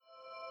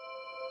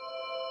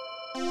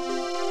Hey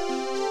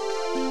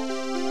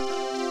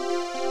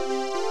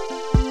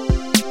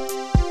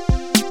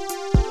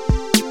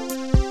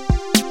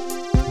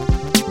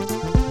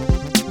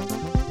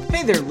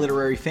there,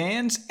 literary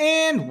fans,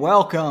 and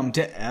welcome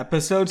to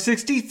episode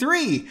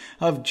 63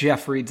 of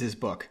Jeff Reads His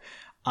Book.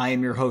 I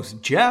am your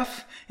host,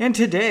 Jeff, and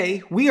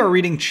today we are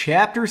reading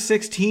Chapter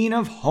 16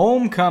 of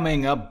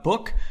Homecoming, a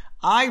book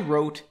I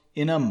wrote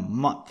in a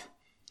month.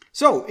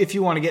 So, if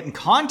you want to get in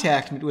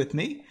contact with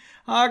me,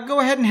 go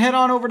ahead and head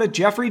on over to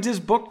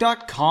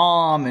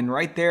jeffreadshisbook.com, and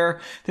right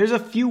there's a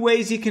few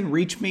ways you can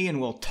reach me,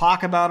 and we'll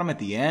talk about them at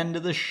the end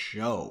of the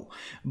show.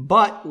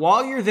 But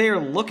while you're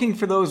there looking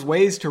for those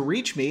ways to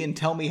reach me and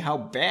tell me how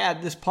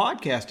bad this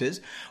podcast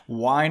is,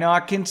 why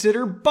not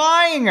consider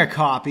buying a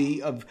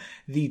copy of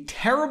the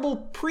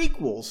terrible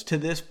prequels to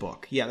this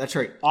book? Yeah, that's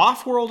right,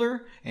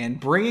 Offworlder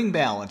and Bringing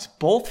Balance,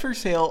 both for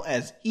sale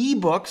as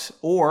ebooks,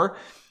 or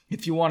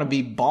if you want to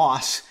be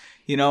boss,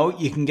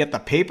 you can get the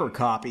paper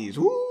copies.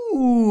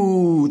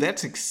 Ooh,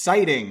 that's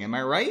exciting. Am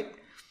I right?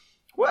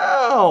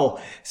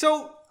 Well,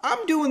 so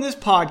I'm doing this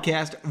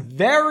podcast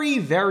very,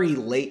 very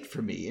late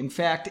for me. In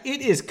fact,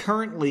 it is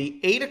currently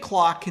 8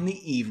 o'clock in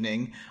the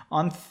evening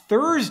on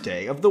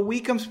Thursday of the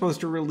week I'm supposed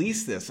to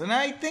release this. And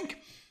I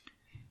think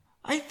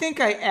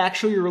I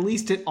actually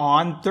released it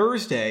on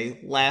Thursday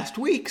last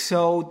week,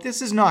 so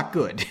this is not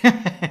good.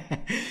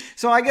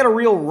 So I got a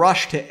real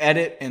rush to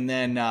edit and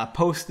then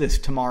post this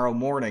tomorrow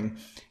morning.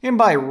 And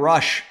by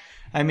rush,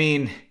 I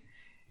mean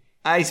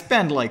I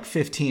spend like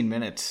 15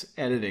 minutes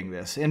editing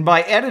this. And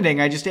by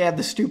editing, I just add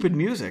the stupid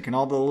music and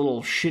all the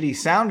little shitty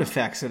sound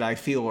effects that I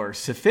feel are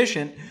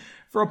sufficient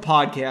for a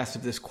podcast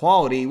of this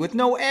quality with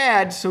no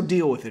ads, so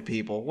deal with it,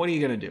 people. What are you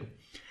going to do?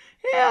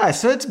 Yeah,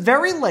 so it's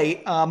very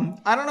late.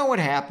 I don't know what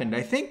happened.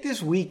 I think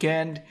this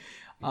weekend,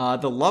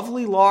 the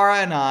lovely Laura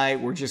and I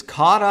were just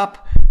caught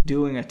up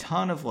doing a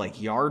ton of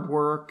like yard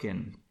work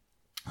and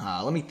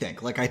let me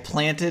think. Like I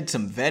planted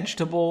some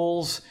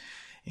vegetables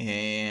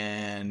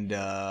and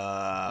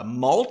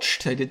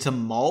mulched. I did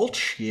some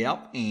mulch.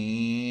 Yep.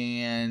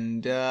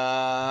 And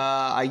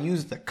I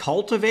used the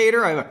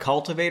cultivator. I have a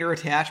cultivator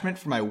attachment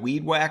for my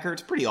weed whacker.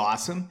 It's pretty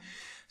awesome.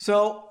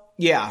 So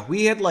yeah,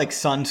 we had like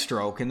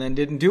sunstroke and then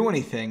didn't do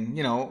anything,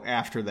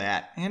 after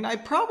that. And I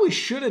probably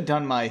should have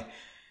done my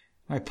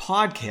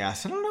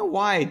podcast. I don't know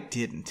why I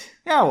didn't.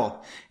 Yeah,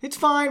 well, it's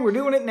fine. We're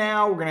doing it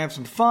now. We're going to have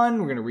some fun.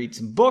 We're going to read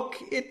some book.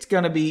 It's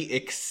going to be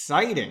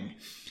exciting.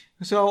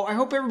 So I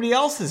hope everybody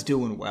else is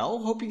doing well.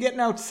 Hope you're getting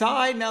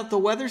outside now that the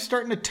weather's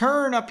starting to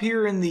turn up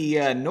here in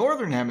the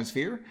northern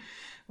hemisphere.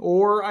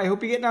 Or I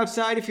hope you're getting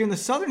outside if you're in the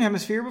southern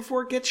hemisphere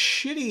before it gets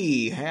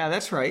shitty. Yeah,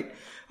 that's right.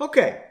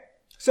 Okay.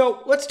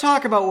 So let's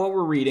talk about what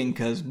we're reading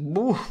because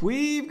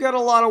we've got a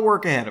lot of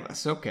work ahead of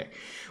us. Okay,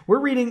 we're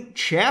reading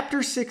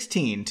Chapter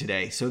 16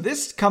 today. So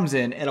this comes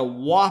in at a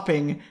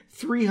whopping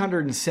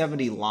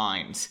 370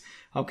 lines.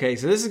 Okay,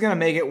 so this is going to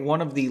make it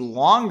one of the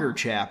longer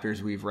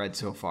chapters we've read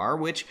so far,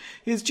 which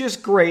is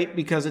just great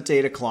because it's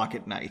 8 o'clock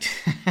at night.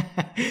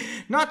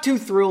 Not too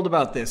thrilled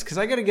about this because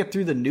I got to get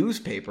through the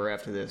newspaper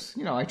after this.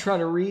 I try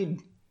to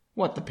read,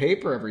 the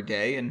paper every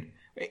day and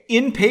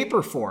in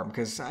paper form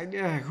because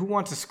who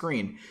wants a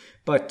screen?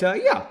 But,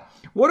 yeah,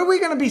 what are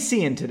we going to be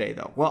seeing today,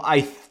 though? Well,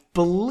 I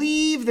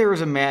believe there is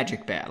a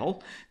magic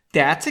battle.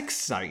 That's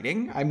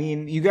exciting. I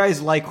mean, you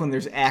guys like when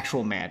there's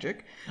actual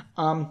magic.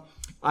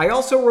 I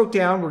also wrote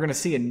down we're going to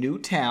see a new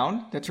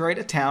town. That's right,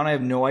 a town. I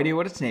have no idea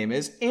what its name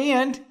is.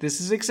 And,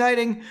 this is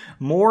exciting,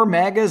 more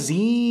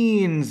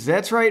magazines.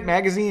 That's right,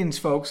 magazines,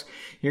 folks.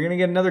 You're going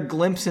to get another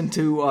glimpse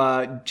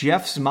into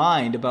Jeff's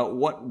mind about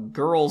what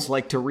girls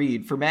like to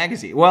read for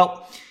magazine.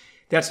 Well,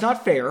 that's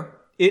not fair.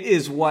 It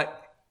is what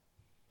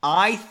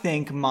I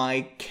think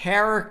my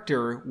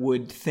character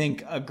would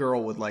think a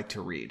girl would like to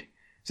read.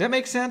 Does that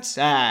make sense?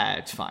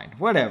 It's fine.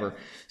 Whatever.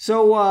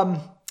 So,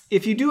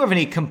 if you do have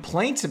any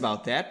complaints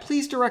about that,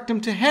 please direct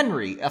them to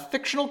Henry, a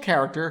fictional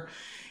character,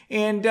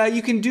 and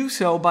you can do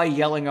so by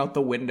yelling out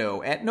the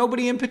window at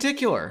nobody in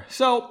particular.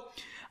 So,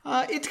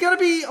 it's going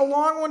to be a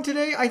long one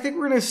today. I think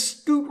we're going to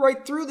scoot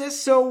right through this,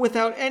 so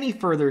without any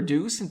further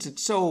ado, since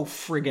it's so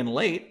friggin'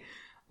 late,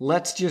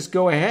 let's just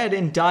go ahead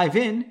and dive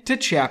in to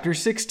Chapter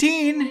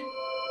 16.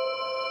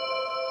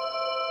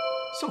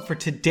 So for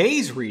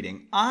today's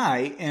reading,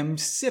 I am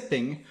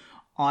sipping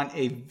on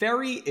a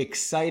very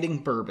exciting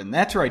bourbon.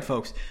 That's right,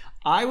 folks.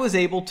 I was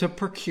able to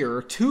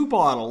procure 2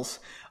 bottles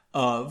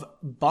of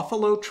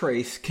Buffalo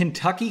Trace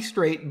Kentucky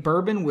Straight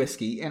Bourbon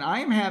Whiskey, and I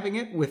am having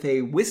it with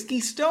a Whiskey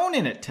Stone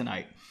in it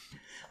tonight.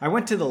 I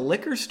went to the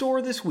liquor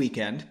store this week,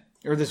 by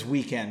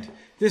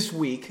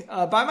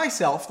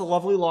myself. The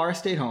lovely Laura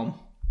stayed home.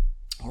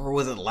 Or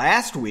was it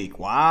last week?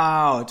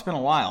 Wow, it's been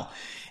a while.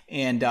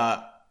 And,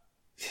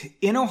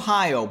 in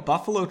Ohio,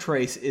 Buffalo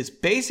Trace is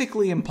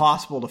basically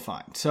impossible to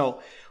find.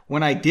 So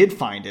when I did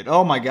find it,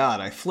 oh my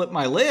God, I flipped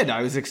my lid.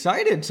 I was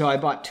excited. So I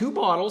bought 2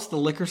 bottles. The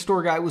liquor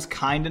store guy was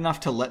kind enough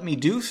to let me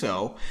do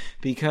so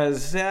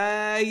because,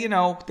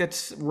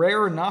 that's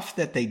rare enough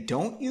that they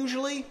don't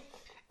usually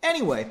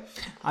Anyway,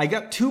 I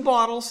got 2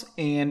 bottles,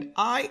 and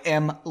I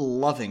am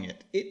loving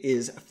it. It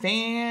is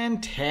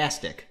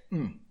fantastic.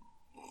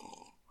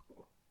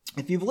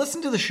 If you've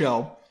listened to the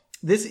show,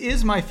 this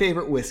is my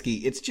favorite whiskey.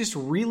 It's just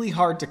really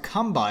hard to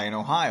come by in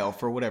Ohio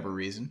for whatever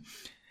reason.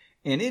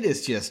 And it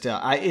is just,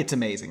 it's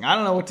amazing. I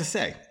don't know what to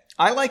say.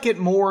 I like it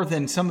more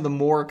than some of the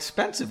more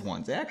expensive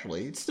ones,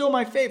 actually. It's still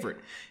my favorite.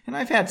 And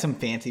I've had some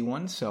fancy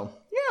ones, so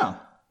yeah.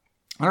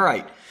 All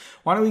right.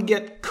 Why don't we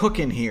get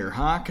cooking here,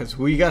 huh? Because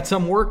we got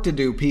some work to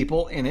do,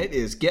 people, and it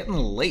is getting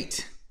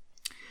late.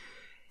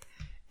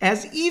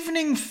 As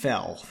evening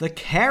fell, the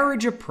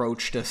carriage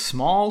approached a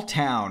small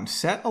town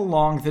set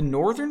along the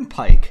northern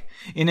pike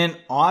in an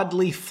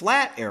oddly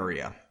flat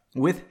area,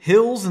 with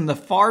hills in the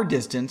far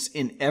distance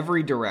in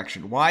every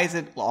direction. Why is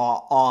it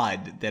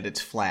odd that it's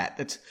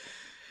flat?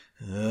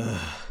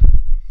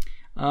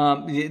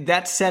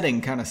 That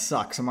setting kind of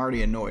sucks. I'm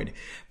already annoyed.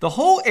 The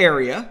whole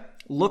area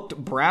looked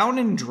brown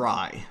and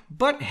dry,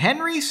 but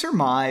Henry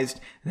surmised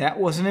that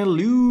was an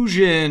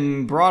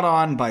illusion brought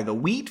on by the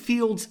wheat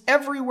fields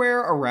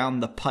everywhere around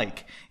the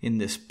pike in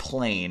this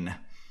plain.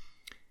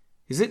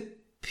 Is it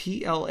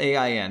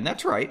Plain?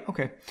 That's right.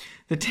 Okay.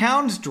 The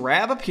town's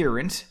drab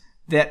appearance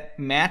that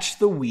matched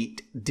the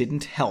wheat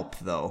didn't help,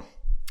 though.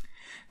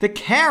 The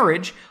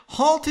carriage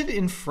halted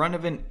in front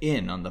of an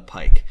inn on the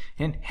pike,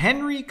 and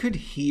Henry could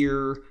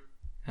hear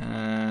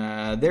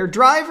their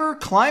driver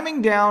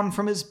climbing down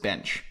from his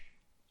bench.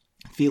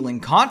 Feeling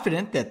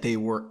confident that they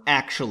were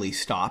actually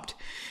stopped,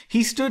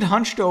 he stood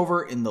hunched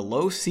over in the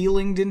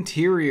low-ceilinged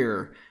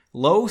interior,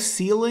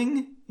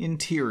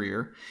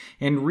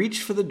 and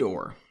reached for the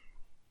door.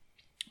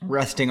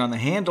 Resting on the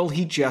handle,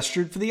 he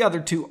gestured for the other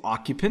 2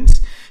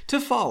 occupants to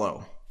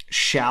follow.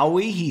 "Shall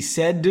we?" he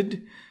said.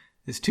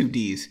 There's 2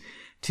 D's.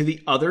 To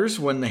the others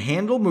when the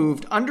handle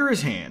moved under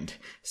his hand.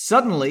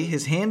 Suddenly,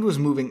 his hand was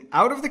moving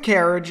out of the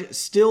carriage,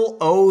 still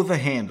the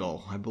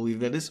handle. I believe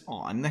that is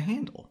on the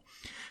handle.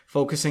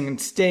 Focusing and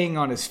staying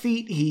on his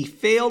feet, he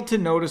failed to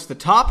notice the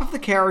top of the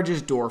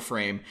carriage's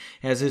doorframe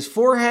as his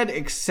forehead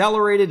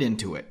accelerated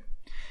into it.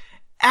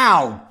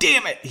 "Ow,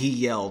 damn it!" he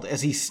yelled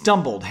as he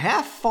stumbled,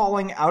 half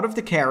falling out of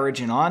the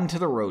carriage and onto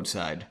the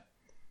roadside.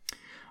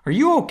 "Are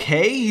you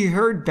okay?" he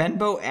heard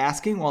Benbow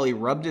asking while he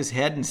rubbed his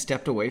head and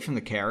stepped away from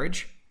the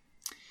carriage.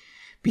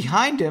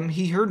 Behind him,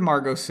 he heard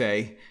Margot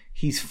say,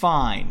 "He's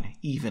fine,"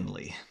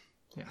 evenly.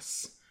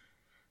 Yes.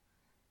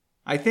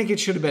 I think it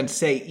should have been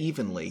 "say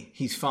evenly,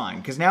 he's fine,"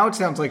 because now it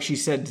sounds like she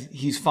said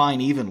 "he's fine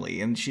evenly,"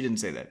 and she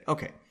didn't say that.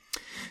 Okay.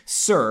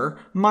 "Sir,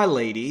 my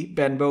lady,"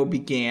 Benbow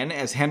began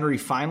as Henry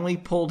finally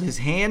pulled his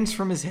hands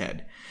from his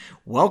head.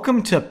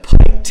 "Welcome to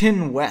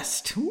Piketon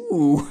West."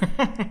 Ooh.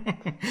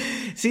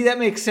 See, that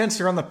makes sense.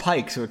 They're on the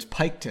pike, so it's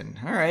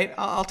Piketon. All right,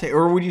 I'll take.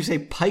 Or would you say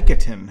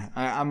Piketon?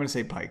 I'm going to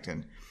say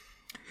Piketon.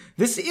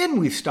 "This inn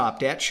we've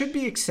stopped at should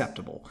be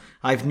acceptable.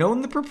 I've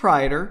known the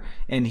proprietor,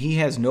 and he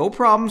has no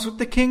problems with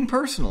the king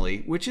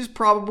personally, which is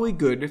probably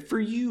good for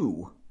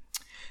you."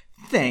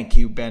 "Thank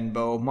you,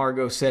 Benbow,"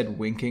 Margot said,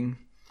 winking.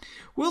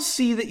 "We'll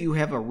see that you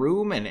have a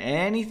room and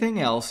anything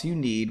else you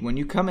need when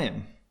you come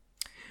in."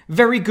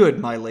 "Very good,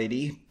 my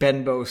lady,"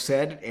 Benbow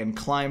said, and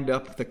climbed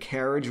up the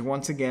carriage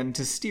once again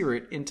to steer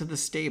it into the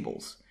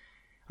stables.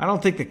 I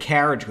don't think the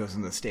carriage goes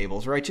in the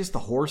stables, right? Just the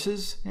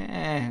horses?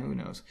 Who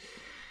knows?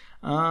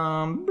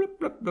 Blip,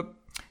 blip, blip.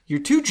 "You're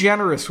too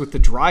generous with the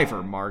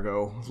driver,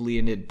 Margot,"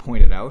 Leonid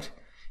pointed out.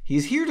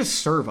 "He's here to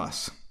serve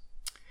us."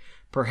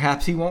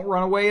 "Perhaps he won't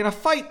run away in a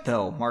fight,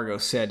 though," Margot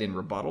said in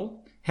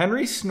rebuttal.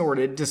 Henry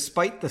snorted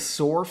despite the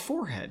sore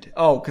forehead.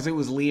 Oh, because it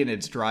was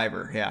Leonid's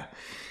driver.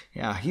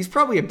 Yeah, he's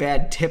probably a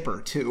bad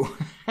tipper, too.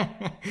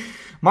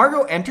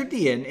 Margot entered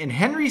the inn, and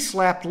Henry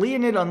slapped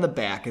Leonid on the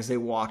back as they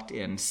walked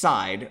in,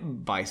 side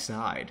by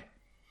side.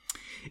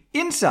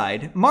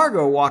 Inside,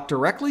 Margot walked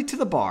directly to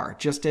the bar,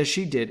 just as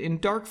she did in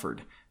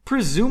Darkford,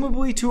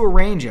 presumably to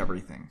arrange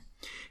everything.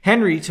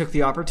 Henry took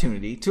the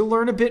opportunity to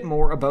learn a bit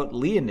more about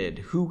Leonid,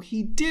 who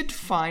he did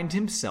find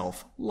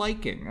himself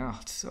liking. Oh,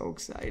 it's so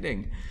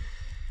exciting.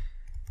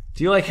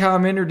 Do you like how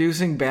I'm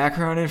introducing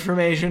background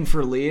information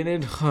for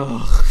Leonid?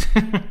 Oh.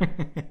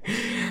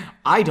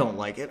 I don't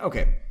like it.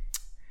 Okay.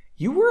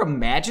 "You were a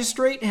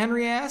magistrate?"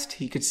 Henry asked.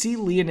 He could see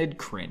Leonid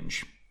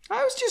cringe.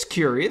 "I was just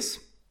curious."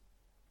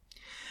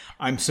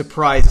 "I'm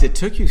surprised it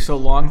took you so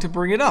long to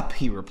bring it up,"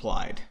 he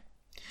replied.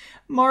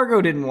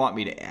 Margot didn't want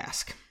me to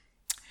ask.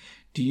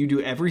 "Do you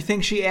do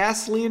everything she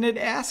asks?" Leonid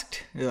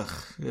asked.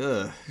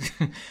 Ugh.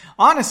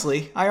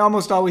 "Honestly, I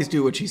almost always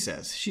do what she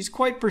says. She's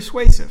quite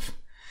persuasive."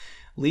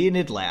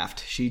 Leonid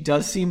laughed. "She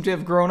does seem to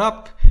have grown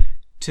up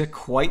to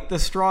quite the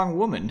strong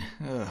woman."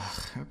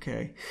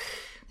 Okay.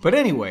 "But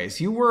anyways,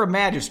 you were a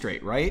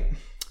magistrate, right?"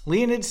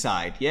 Leonid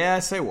sighed.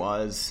 "Yes, I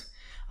was.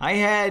 I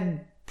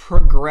had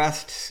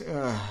progressed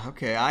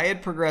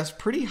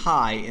pretty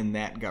high in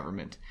that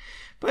government.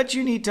 But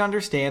you need to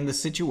understand the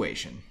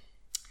situation."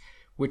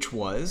 "Which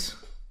was?"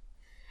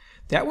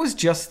 "That was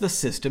just the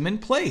system in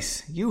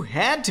place. You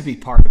had to be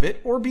part of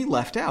it or be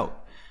left out.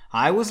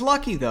 I was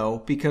lucky, though,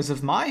 because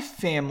of my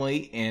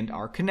family and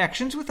our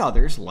connections with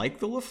others like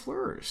the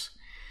Lafleurs.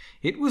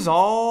 It was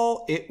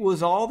all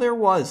there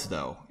was,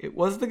 though. It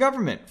was the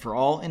government for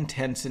all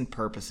intents and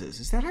purposes.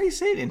 Is that how you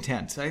say it?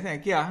 Intents, I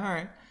think. Yeah, all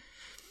right.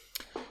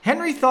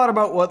 Henry thought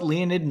about what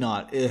Leonid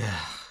not.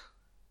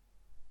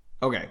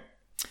 Okay.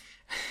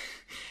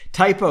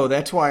 Typo,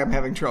 that's why I'm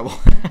having trouble.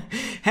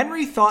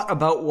 Henry thought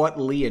about what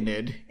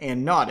Leonid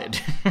and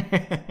nodded.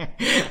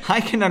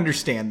 I can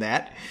understand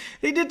that.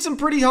 They did some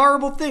pretty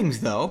horrible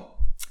things, though.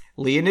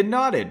 Leonid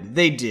nodded.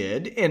 They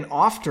did, and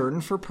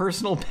often for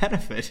personal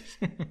benefit.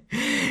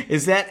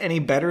 Is that any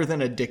better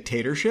than a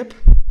dictatorship?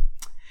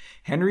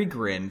 Henry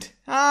grinned.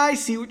 I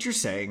see what you're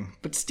saying,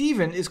 but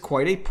Stephen is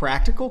quite a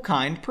practical,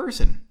 kind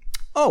person.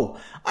 Oh,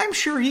 I'm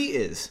sure he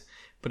is.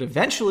 But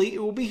eventually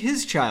it will be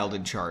his child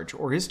in charge,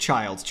 or his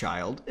child's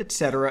child,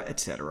 etc.,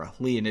 etc.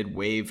 Leonid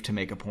waved to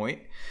make a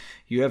point.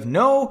 You have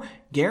no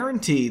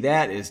guarantee.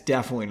 That is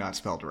definitely not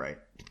spelled right.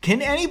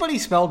 Can anybody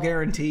spell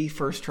guarantee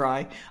first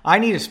try? I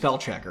need a spell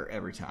checker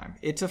every time.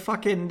 It's a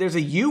fucking, there's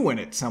a U in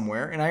it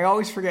somewhere, and I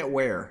always forget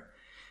where.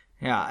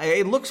 Yeah,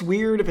 it looks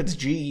weird if it's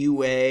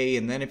G-U-A,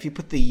 and then if you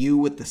put the U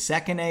with the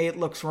second A, it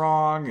looks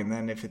wrong, and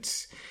then if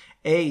it's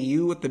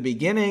A-U at the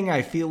beginning,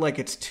 I feel like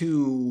it's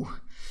too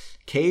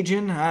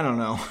Cajun? I don't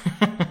know.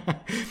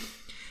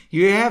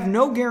 You have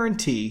no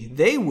guarantee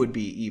they would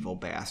be evil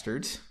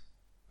bastards.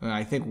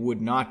 I think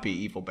would not be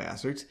evil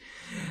bastards.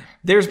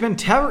 There's been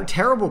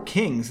terrible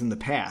kings in the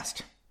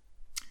past.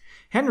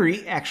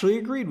 Henry actually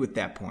agreed with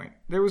that point.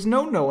 There was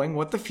no knowing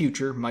what the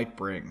future might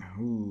bring.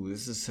 Ooh,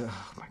 this is...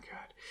 oh my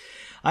God.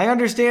 I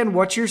understand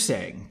what you're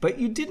saying, but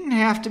you didn't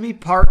have to be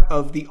part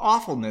of the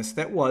awfulness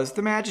that was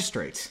the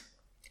magistrates.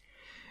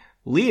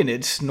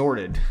 Leonid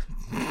snorted.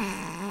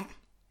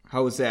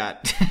 How was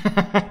that?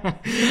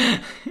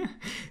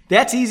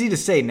 That's easy to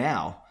say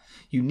now.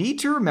 You need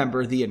to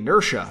remember the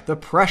inertia, the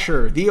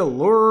pressure, the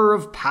allure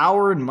of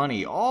power and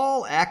money,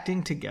 all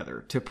acting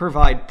together to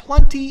provide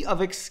plenty of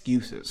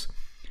excuses.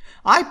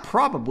 I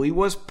probably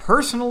was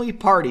personally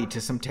party to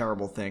some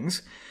terrible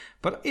things,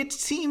 but it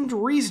seemed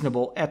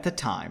reasonable at the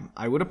time.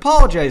 I would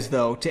apologize,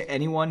 though, to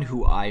anyone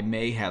who I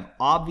may have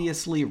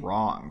obviously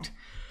wronged.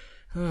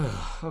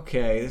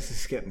 Okay, this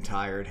is getting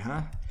tired,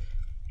 huh?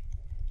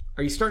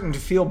 Are you starting to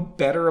feel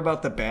better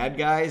about the bad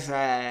guys?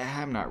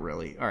 I'm not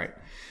really. All right.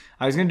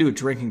 I was going to do a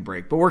drinking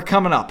break, but we're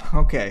coming up.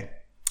 Okay.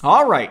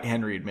 All right,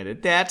 Henry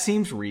admitted. That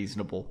seems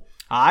reasonable.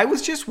 I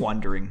was just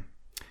wondering.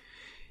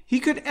 He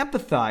could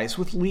empathize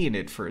with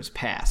Leonid for his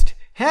past,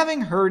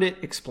 having heard it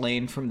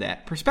explained from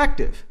that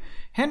perspective.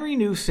 Henry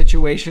knew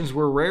situations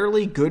were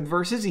rarely good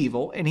versus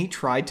evil, and he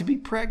tried to be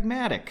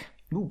pragmatic.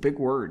 Ooh, big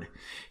word.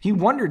 He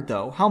wondered,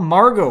 though, how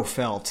Margot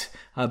felt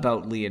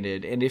about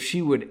Leonid and if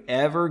she would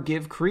ever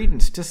give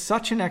credence to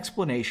such an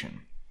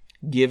explanation.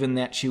 Given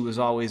that she was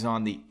always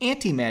on the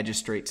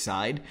anti-magistrate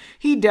side,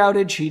 he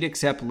doubted she'd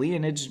accept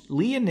Leonid's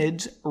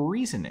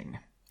reasoning.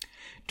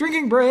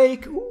 Drinking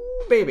break.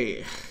 Ooh,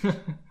 baby.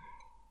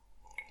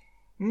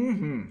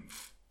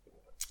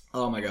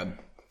 Oh, my God.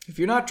 If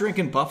you're not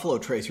drinking Buffalo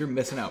Trace, you're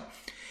missing out.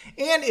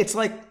 And it's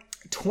like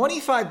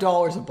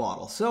 $25 a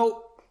bottle.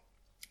 So,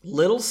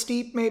 little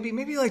steep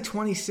maybe like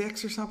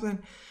 26 or something.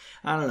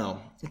 I don't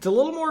know. It's a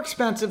little more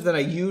expensive than I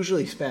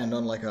usually spend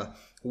on like a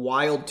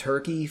wild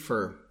turkey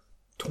for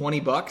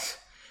 $20,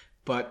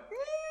 but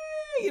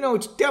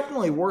it's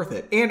definitely worth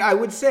it. And I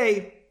would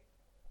say,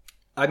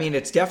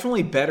 it's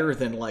definitely better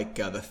than like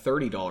the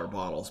 $30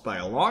 bottles by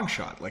a long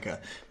shot, like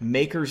a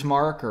Maker's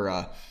Mark or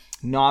a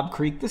Knob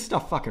Creek. This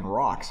stuff fucking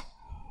rocks.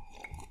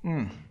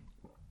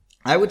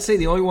 I would say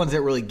the only ones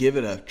that really give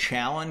it a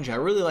challenge, I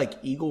really like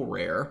Eagle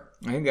Rare.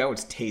 I think that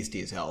one's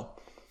tasty as hell.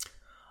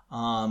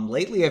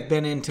 Lately I've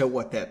been into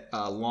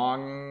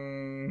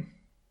Long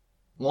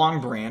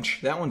Branch.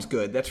 That one's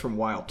good. That's from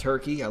Wild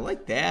Turkey. I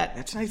like that.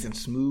 That's nice and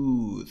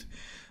smooth.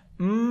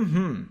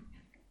 I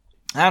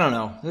don't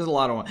know. There's a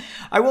lot of one.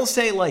 I will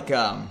say,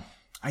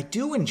 I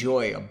do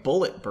enjoy a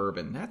Bullet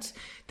bourbon.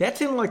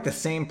 That's in like the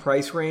same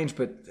price range,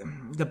 but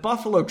the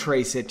Buffalo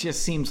Trace, it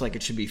just seems like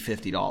it should be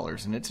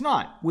 $50, and it's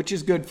not, which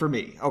is good for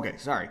me. Okay,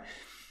 sorry.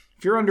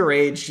 If you're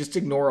underage, just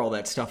ignore all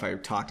that stuff I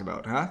talked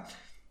about, huh?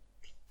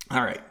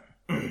 All right.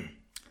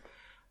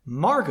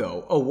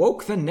 Margot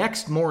awoke the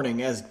next morning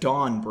as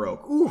dawn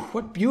broke. Ooh,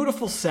 what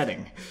beautiful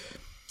setting.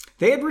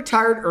 They had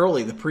retired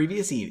early the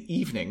previous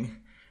evening,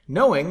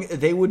 knowing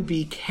they would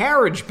be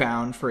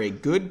carriage-bound for a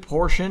good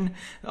portion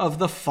of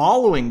the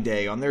following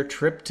day on their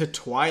trip to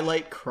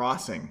Twilight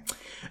Crossing.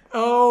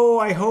 Oh,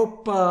 I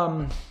hope,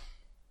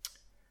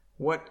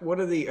 what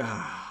are the,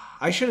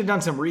 I should have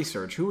done some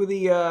research. Who are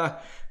the,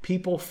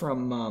 people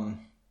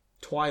from,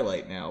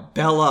 Twilight now?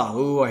 Bella.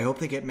 Ooh, I hope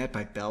they get met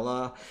by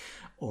Bella.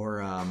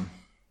 Or,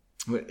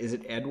 is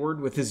it Edward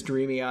with his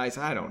dreamy eyes?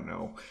 I don't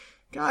know.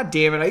 God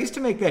damn it. I used to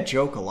make that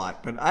joke a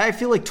lot, but I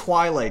feel like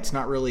Twilight's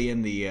not really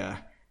in the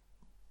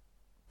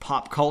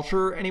pop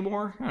culture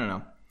anymore. I don't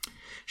know.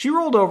 She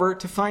rolled over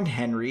to find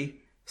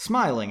Henry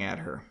smiling at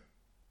her.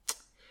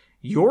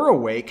 You're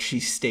awake, she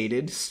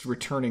stated,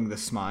 returning the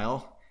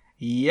smile.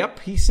 Yep,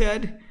 he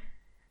said.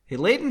 They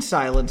laid in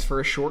silence for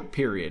a short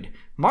period,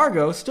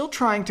 Margot still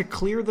trying to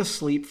clear the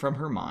sleep from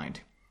her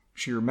mind.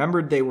 She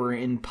remembered they were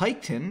in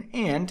Piketon,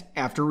 and,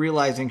 after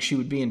realizing she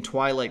would be in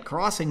Twilight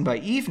Crossing by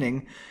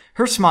evening,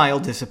 her smile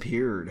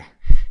disappeared.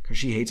 Because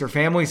she hates her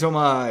family so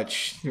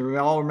much. You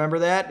all remember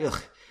that?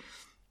 Ugh.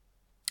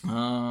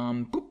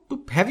 Boop,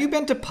 boop. Have you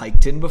been to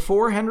Piketon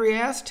before? Henry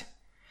asked.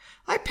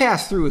 I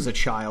passed through as a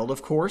child,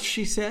 of course,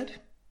 she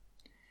said.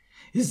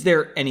 Is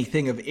there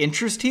anything of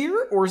interest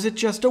here, or is it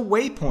just a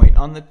waypoint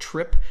on the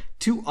trip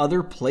to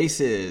other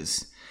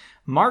places?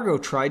 Margot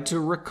tried to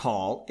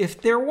recall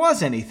if there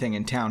was anything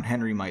in town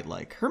Henry might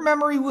like. Her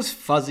memory was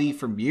fuzzy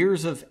from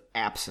years of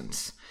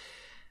absence.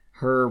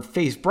 Her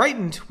face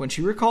brightened when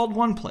she recalled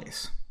one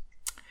place.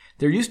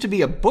 There used to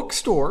be a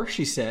bookstore,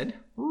 she said.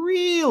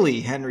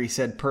 Really? Henry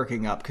said,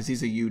 perking up because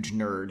he's a huge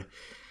nerd.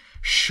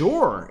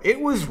 Sure, it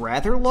was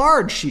rather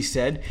large, she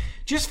said.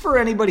 Just for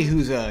anybody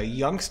who's a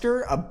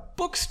youngster, a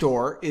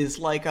bookstore is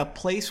like a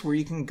place where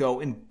you can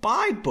go and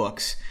buy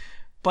books,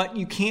 but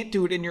you can't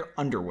do it in your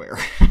underwear.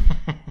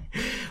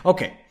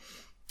 Okay.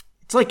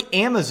 It's like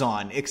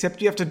Amazon,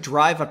 except you have to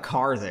drive a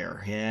car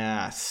there.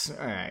 Yes.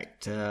 All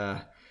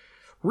right.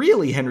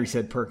 Really, Henry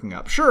said, perking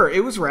up. Sure,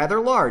 it was rather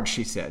large,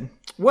 she said.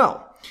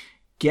 Well,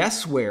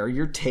 guess where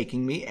you're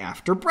taking me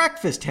after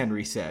breakfast,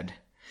 Henry said.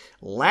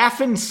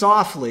 Laughing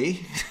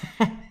softly,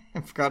 I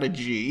forgot a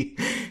G,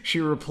 she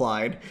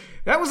replied.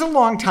 That was a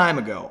long time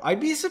ago. I'd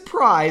be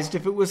surprised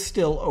if it was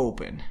still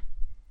open.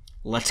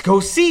 Let's go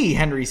see,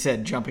 Henry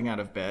said, jumping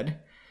out of bed.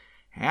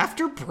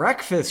 After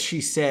breakfast,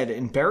 she said,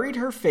 and buried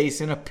her face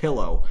in a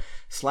pillow,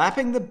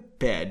 slapping the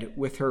bed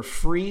with her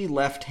free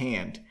left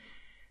hand.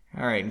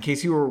 All right, in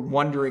case you were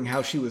wondering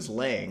how she was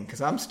laying,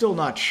 because I'm still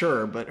not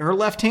sure, but her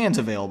left hand's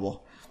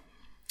available.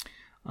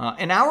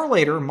 An hour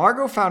later,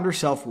 Margot found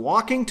herself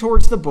walking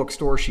towards the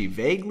bookstore she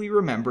vaguely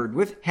remembered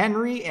with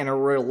Henry and a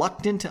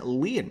reluctant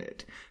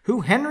Leonid,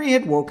 who Henry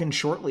had woken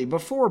shortly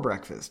before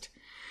breakfast.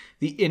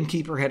 The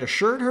innkeeper had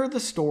assured her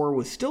the store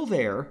was still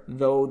there,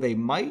 though they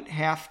might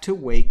have to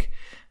wake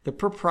the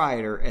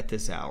proprietor at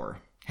this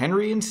hour.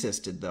 Henry had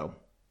insisted, though.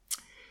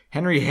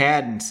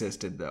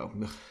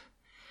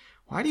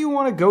 Why do you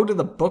want to go to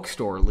the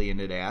bookstore?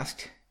 Leonid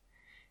asked.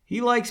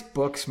 He likes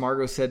books,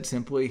 Margot said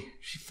simply.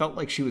 She felt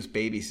like she was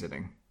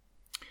babysitting.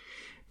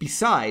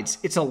 Besides,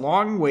 it's a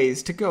long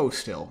ways to go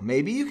still.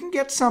 Maybe you can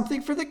get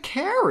something for the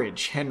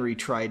carriage, Henry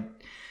tried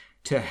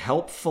to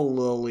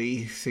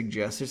helpfully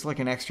suggest. There's like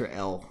an extra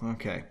L.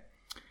 Okay.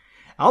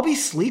 I'll be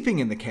sleeping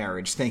in the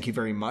carriage, thank you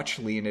very much,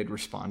 Leonid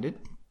responded.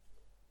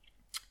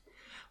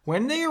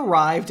 When they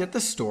arrived at the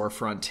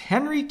storefront,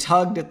 Henry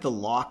tugged at the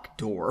locked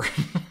door.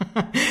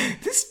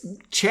 This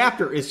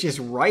chapter is just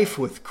rife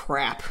with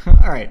crap.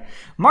 All right.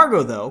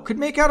 Margot, though, could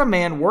make out a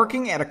man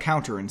working at a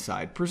counter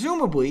inside,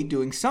 presumably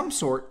doing some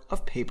sort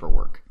of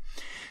paperwork.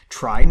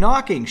 Try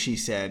knocking, she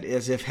said,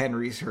 as if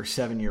Henry's her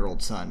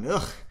 7-year-old son.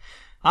 Ugh.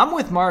 I'm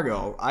with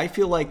Margot. I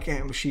feel like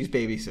she's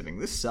babysitting.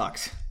 This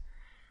sucks.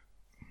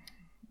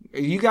 Are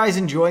you guys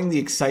enjoying the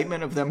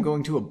excitement of them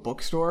going to a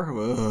bookstore?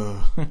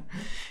 Ugh.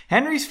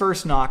 Henry's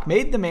first knock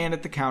made the man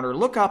at the counter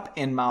look up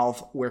and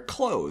mouth, "We're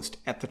closed,"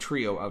 at the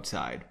trio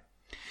outside.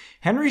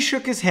 Henry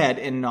shook his head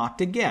and knocked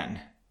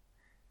again,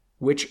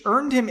 which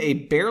earned him a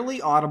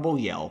barely audible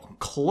yell.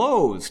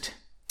 Closed.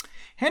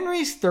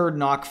 Henry's third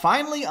knock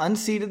finally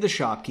unseated the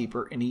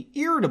shopkeeper, and he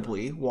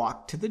irritably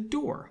walked to the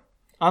door.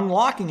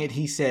 Unlocking it,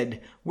 he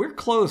said, "We're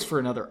closed for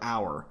another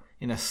hour,"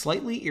 in a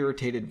slightly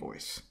irritated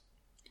voice.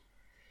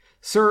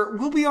 "Sir,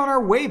 we'll be on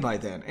our way by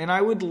then, and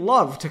I would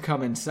love to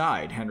come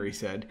inside," Henry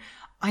said.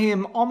 "I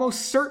am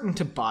almost certain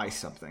to buy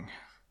something."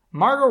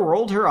 Margot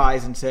rolled her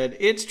eyes and said,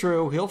 "It's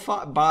true, he'll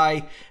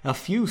buy a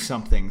few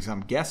somethings,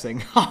 I'm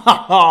guessing."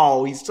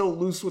 Oh, he's so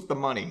loose with the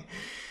money.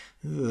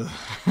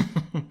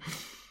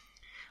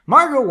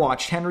 Margot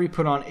watched Henry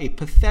put on a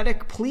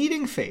pathetic,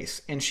 pleading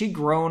face, and she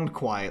groaned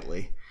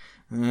quietly.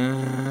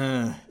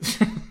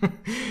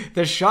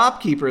 The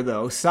shopkeeper,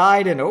 though,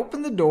 sighed and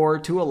opened the door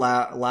to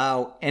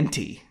allow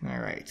entry. All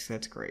right,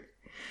 that's great.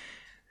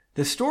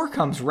 "The store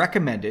comes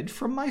recommended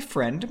from my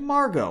friend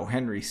Margot,"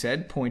 Henry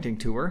said, pointing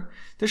to her.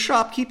 The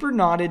shopkeeper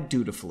nodded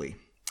dutifully.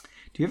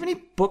 "Do you have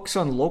any books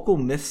on local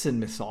myths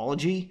and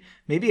mythology?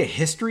 Maybe a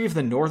history of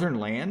the northern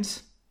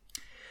lands?"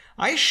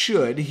 "I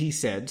should," he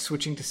said,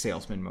 switching to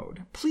salesman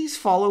mode. "Please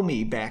follow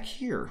me back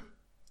here."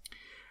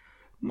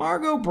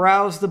 Margot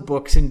browsed the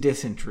books in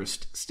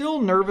disinterest,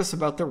 still nervous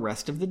about the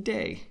rest of the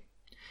day.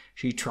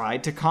 She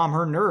tried to calm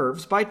her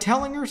nerves by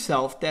telling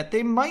herself that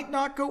they might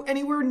not go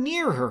anywhere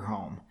near her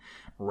home.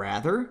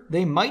 Rather,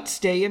 they might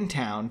stay in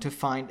town to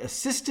find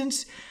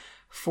assistance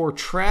for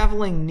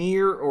traveling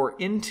near or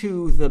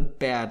into the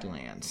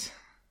Badlands.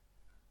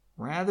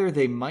 Wow,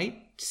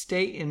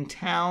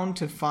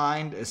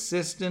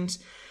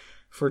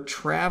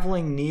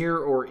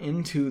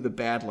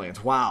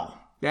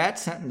 that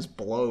sentence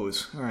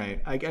blows. All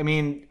right. I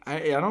mean, I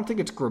don't think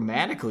it's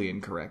grammatically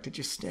incorrect. It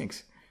just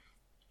stinks.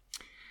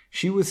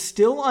 She was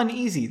still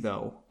uneasy,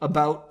 though,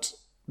 about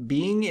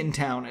being in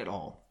town at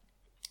all.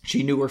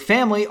 She knew her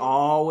family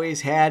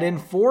always had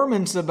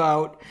informants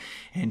about,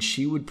 and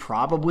she would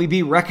probably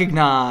be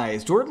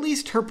recognized, or at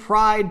least her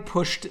pride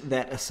pushed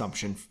that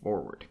assumption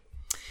forward.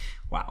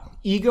 Wow.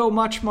 Ego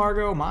much,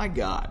 Margot? My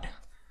God.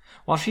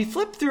 While she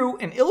flipped through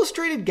an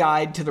illustrated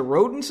guide to the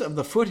rodents of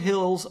the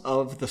foothills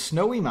of the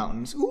Snowy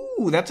Mountains,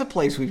 ooh, that's a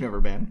place we've never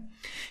been,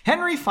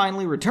 Henry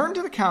finally returned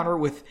to the counter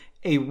with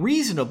a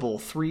reasonable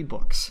 3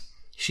 books.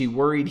 She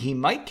worried he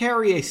might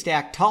carry a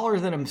stack taller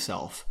than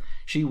himself.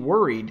 She had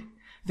worried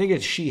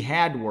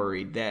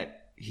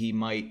that he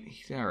might,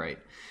 all right.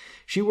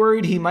 She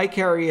worried he might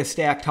carry a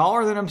stack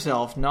taller than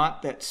himself,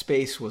 not that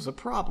space was a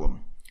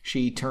problem.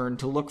 She turned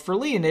to look for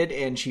Leonid,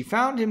 and she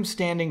found him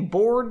standing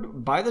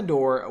bored by the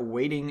door,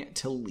 waiting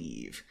to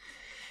leave.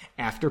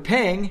 After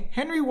paying,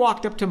 Henry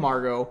walked up to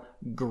Margot,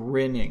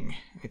 grinning.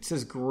 It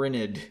says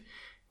grinned,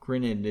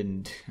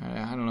 and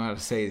I don't know how to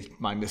say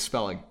my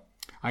misspelling.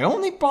 I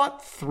only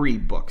bought 3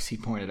 books, he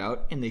pointed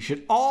out, and they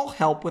should all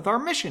help with our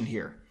mission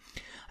here.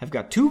 I've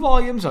got 2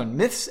 volumes on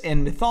myths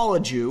and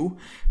mythology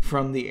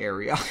from the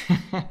area,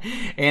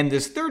 and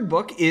this 3rd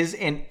book is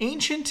an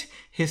ancient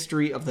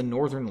history of the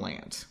northern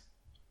lands.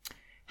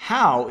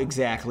 How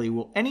exactly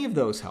will any of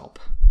those help?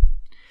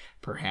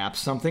 Perhaps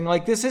something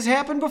like this has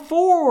happened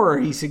before,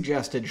 he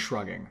suggested,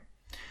 shrugging.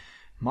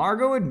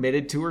 Margot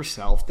admitted to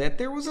herself that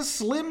there was a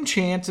slim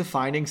chance of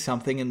finding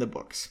something in the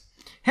books.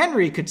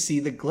 Henry could see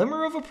the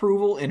glimmer of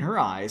approval in her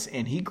eyes,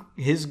 and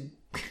his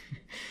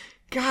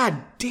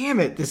God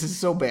damn it, this is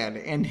so bad.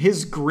 And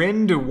his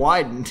grin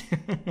widened.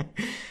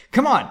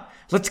 Come on,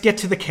 let's get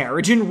to the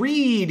carriage and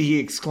read, he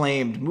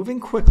exclaimed, moving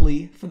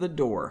quickly for the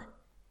door.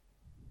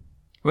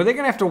 Well, they're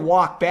going to have to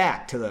walk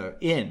back to the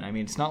inn. I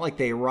mean, it's not like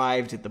they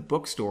arrived at the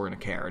bookstore in a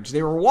carriage.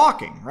 They were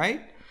walking, right?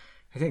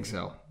 I think so.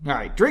 All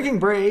right, drinking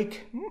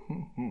break.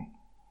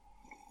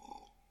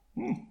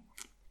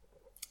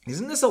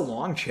 Isn't this a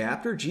long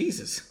chapter?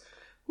 Jesus.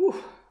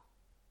 Whew.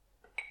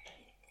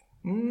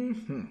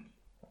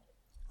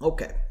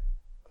 Okay.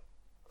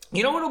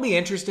 You know what'll be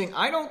interesting?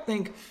 I don't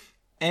think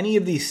any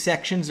of these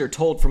sections are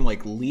told from,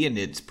 like,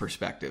 Leonid's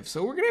perspective.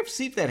 So we're going to have to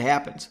see if that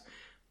happens.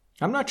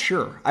 I'm not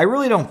sure. I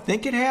really don't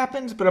think it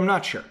happens, but I'm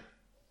not sure.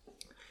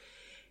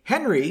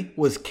 Henry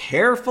was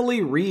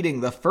carefully reading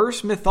the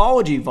first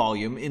mythology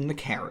volume in the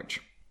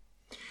carriage.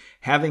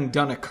 Having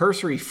done a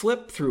cursory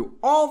flip through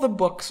all the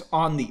books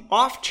on the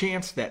off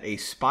chance that a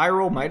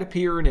spiral might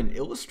appear in an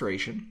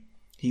illustration,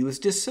 he was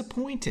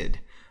disappointed,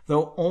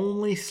 though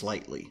only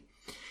slightly.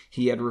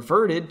 He had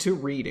reverted to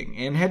reading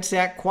and had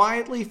sat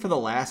quietly for the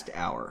last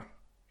hour.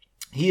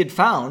 He had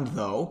found,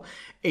 though,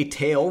 a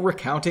tale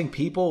recounting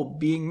people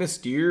being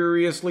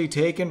mysteriously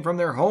taken from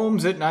their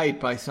homes at night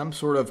by some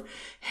sort of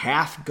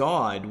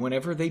half-god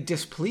whenever they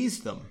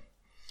displeased them.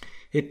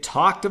 It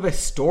talked of a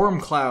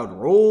storm cloud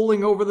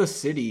rolling over the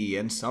city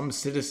and some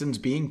citizens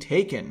being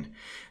taken,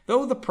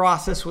 though the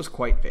process was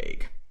quite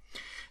vague.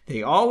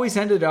 They always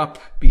ended up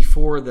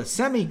before the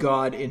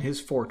semi-god in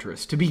his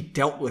fortress to be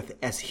dealt with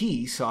as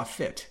he saw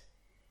fit.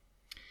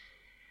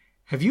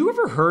 Have you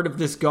ever heard of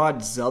this god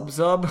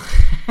Zub-Zub?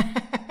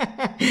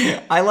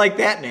 I like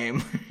that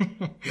name.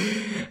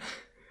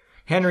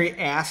 Henry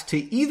asked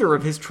to either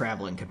of his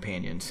traveling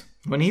companions.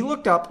 When he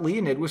looked up,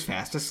 Leonid was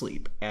fast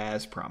asleep,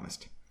 as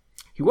promised.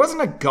 He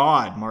wasn't a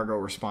god, Margot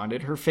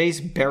responded, her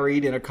face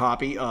buried in a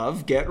copy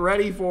of, get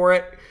ready for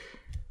it.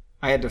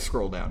 I had to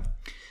scroll down.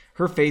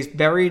 Her face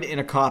buried in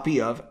a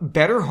copy of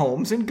Better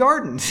Homes and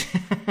Gardens.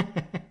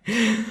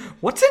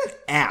 What's an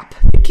app?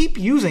 They keep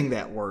using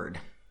that word.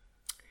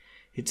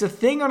 It's a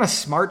thing on a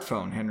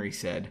smartphone, Henry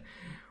said.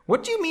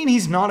 What do you mean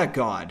he's not a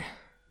god?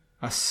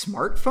 A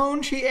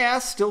smartphone, she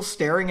asked, still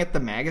staring at the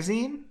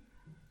magazine.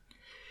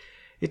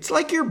 It's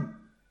like your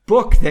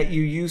book that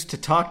you use to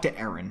talk to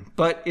Erin,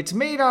 but it's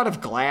made out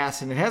of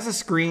glass and it has a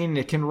screen and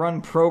it can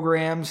run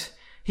programs.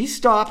 He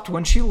stopped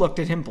when she looked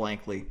at him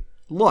blankly.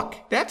 Look,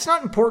 that's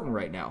not important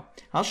right now.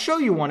 I'll show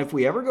you one if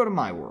we ever go to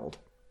my world.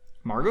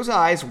 Margot's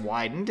eyes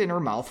widened and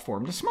her mouth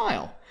formed a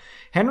smile.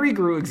 Henry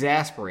grew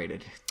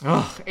exasperated.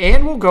 Ugh,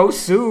 and we'll go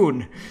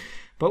soon.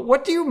 But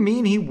what do you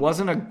mean he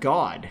wasn't a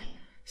god?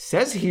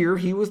 Says here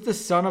he was the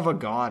son of a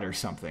god or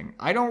something.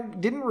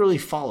 Didn't really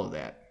follow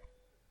that.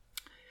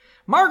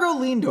 Margot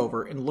leaned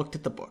over and looked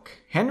at the book.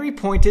 Henry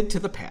pointed to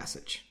the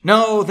passage.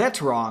 No,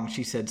 that's wrong,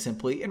 she said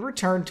simply, and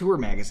returned to her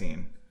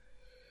magazine.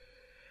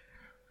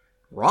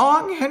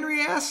 Wrong?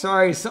 Henry asked.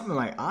 Sorry, something in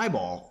my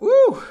eyeball.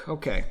 Ooh,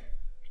 okay.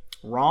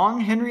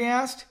 Wrong? Henry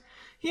asked.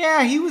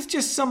 Yeah, he was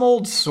just some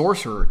old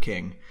sorcerer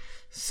king.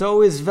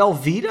 So is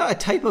Velveeta a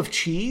type of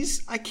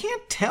cheese? I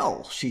can't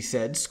tell, she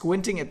said,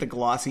 squinting at the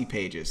glossy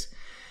pages.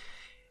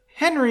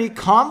 Henry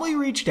calmly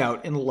reached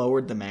out and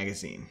lowered the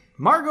magazine.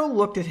 Margot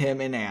looked at him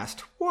and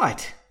asked,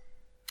 What?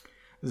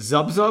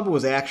 Zub-Zub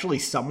was actually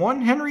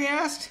someone? Henry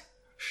asked.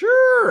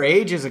 Sure,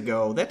 ages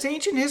ago. That's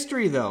ancient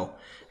history, though.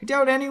 I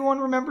doubt anyone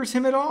remembers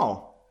him at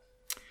all.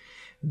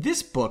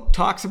 This book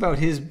talks about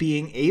his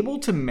being able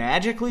to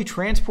magically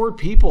transport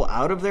people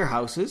out of their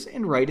houses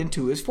and right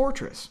into his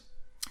fortress.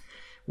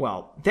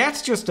 Well,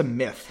 that's just a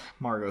myth,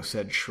 Margot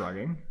said,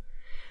 shrugging.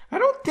 I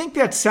don't think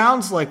that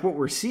sounds like what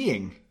we're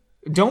seeing.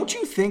 Don't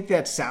you think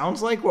that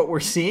sounds like what we're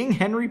seeing?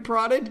 Henry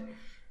prodded.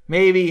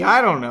 Maybe,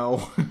 I don't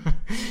know.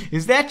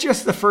 Is that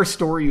just the first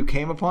story you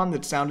came upon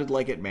that sounded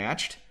like it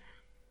matched?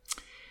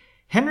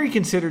 Henry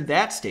considered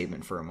that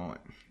statement for a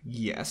moment.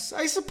 Yes,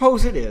 I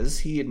suppose it is,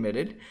 he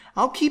admitted.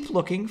 I'll keep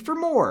looking for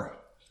more.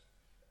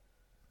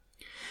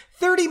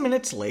 30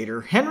 minutes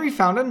later, Henry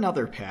found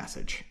another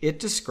passage. It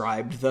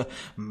described the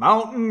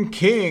Mountain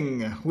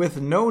King,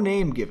 with no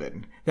name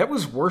given, that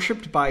was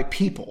worshipped by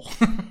people.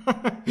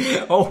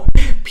 Oh,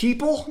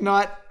 people?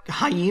 Not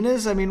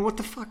hyenas? I mean, what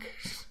the fuck?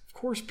 Of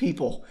course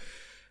people.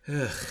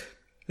 Ugh.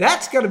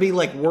 That's got to be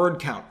like word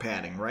count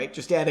padding, right?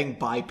 Just adding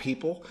by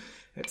people.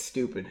 That's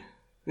stupid.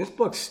 This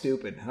book's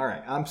stupid. All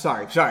right, I'm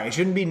sorry. I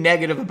shouldn't be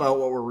negative about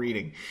what we're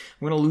reading.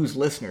 I'm going to lose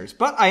listeners.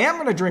 But I am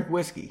going to drink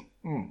whiskey.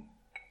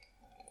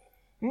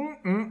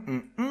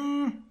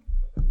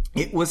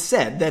 It was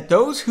said that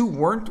those who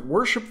weren't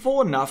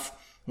worshipful enough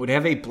would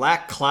have a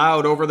black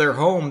cloud over their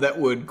home that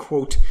would,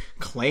 quote,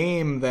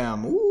 claim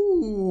them.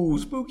 Ooh,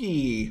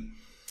 spooky.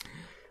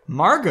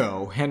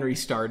 Margot, Henry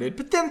started,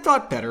 but then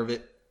thought better of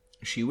it.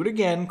 She would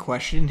again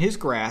question his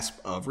grasp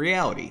of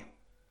reality.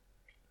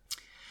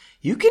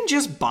 You can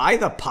just buy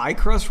the pie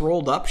crust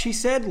rolled up, she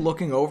said,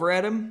 looking over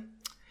at him.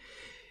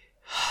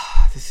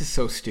 This is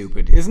so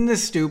stupid. Isn't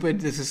this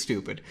stupid? This is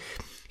stupid.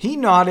 He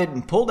nodded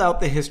and pulled out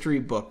the history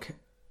book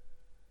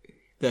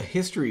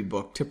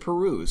to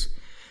peruse.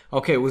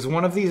 Okay, was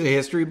one of these a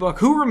history book?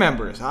 Who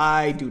remembers?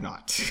 I do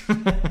not.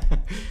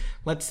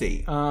 Let's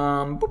see.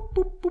 Boop,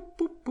 boop, boop,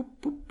 boop,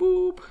 boop,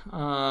 boop,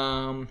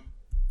 boop.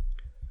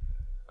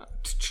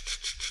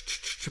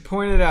 To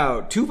point it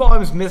out, 2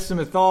 volumes, Myths and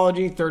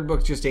Mythology. 3rd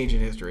book's just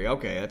ancient history.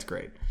 Okay, that's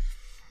great.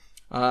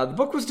 The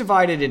book was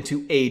divided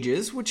into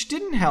ages, which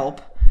didn't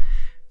help,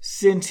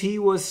 since he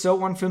was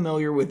so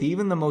unfamiliar with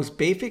even the most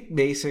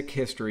basic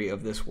history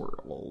of this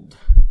world.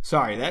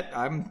 Sorry, that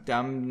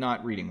I'm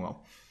not reading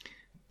well.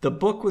 The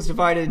book was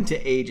divided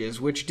into ages,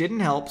 which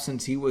didn't help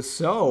since he was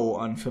so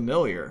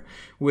unfamiliar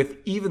with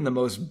even the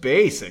most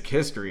basic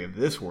history of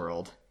this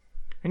world.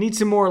 I need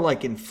some more,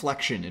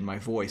 inflection in my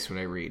voice when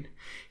I read.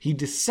 He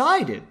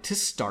decided to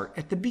start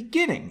at the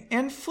beginning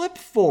and flip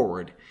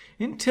forward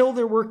until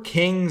there were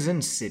kings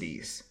and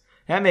cities.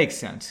 That makes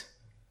sense.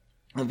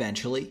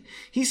 Eventually,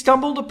 he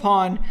stumbled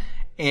upon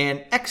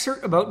an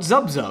excerpt about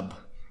Zub-Zub,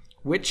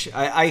 which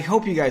I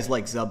hope you guys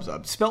like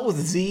Zub-Zub. Spelled with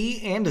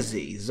Z and a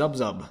Z,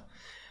 Zub-Zub.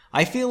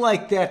 I feel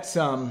like that's,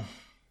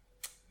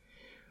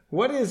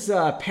 what is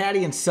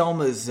Patty and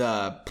Selma's,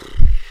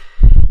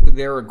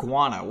 their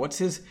iguana? What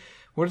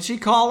did she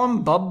call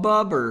him? Bub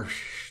or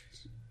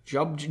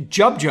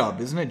Jub?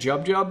 Isn't it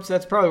Jub?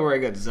 That's probably where I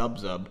got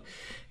Zub-Zub.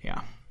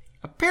 Yeah.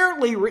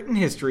 Apparently, written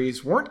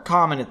histories weren't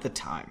common at the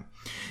time.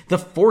 The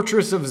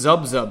fortress of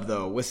Zub-Zub,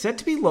 though, was said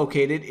to be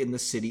located in the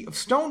city of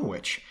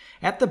Stonewitch,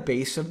 at the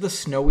base of the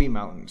Snowy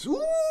Mountains.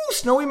 Ooh,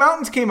 Snowy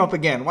Mountains came up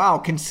again. Wow,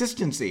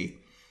 consistency.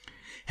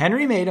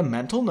 Henry made a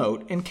mental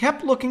note and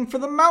kept looking for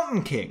the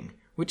Mountain King,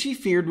 which he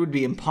feared would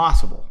be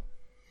impossible.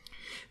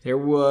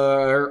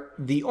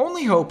 The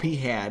only hope he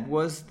had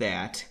was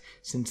that,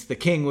 since the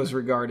king was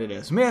regarded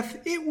as myth,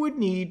 it would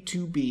need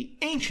to be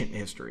ancient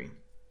history.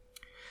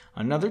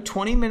 Another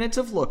 20 minutes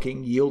of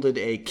looking yielded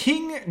a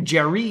King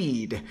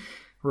Jared,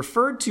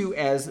 referred to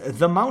as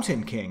the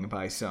Mountain King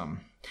by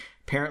some.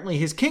 Apparently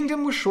his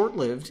kingdom was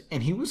short-lived,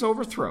 and he was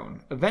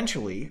overthrown,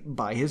 eventually,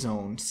 by his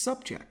own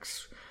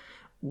subjects.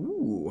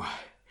 Ooh.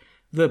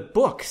 The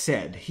book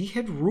said he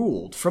had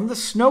ruled from the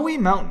Snowy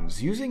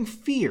Mountains using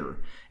fear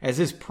as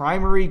his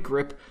primary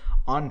grip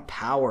on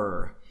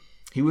power.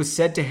 He was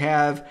said to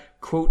have,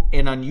 quote,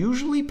 an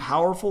unusually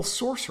powerful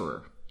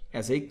sorcerer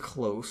as a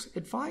close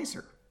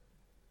advisor.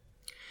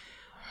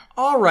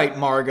 All right,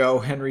 Margot,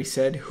 Henry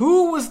said.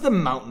 Who was the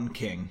Mountain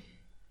King?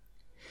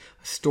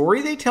 A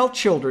story they tell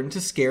children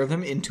to scare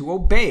them into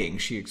obeying,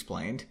 she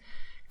explained.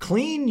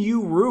 Clean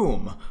you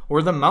room,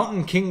 or the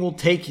Mountain King will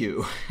take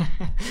you.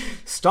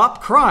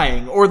 Stop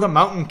crying, or the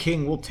Mountain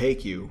King will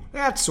take you.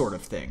 That sort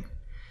of thing.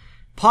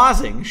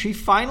 Pausing, she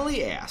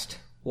finally asked,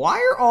 why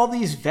are all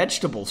these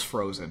vegetables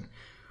frozen?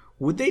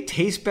 Would they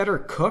taste better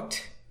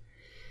cooked?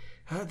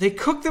 They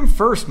cook them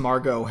first,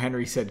 Margot,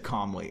 Henry said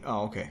calmly.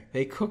 Oh, okay.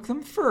 They cook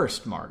them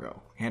first,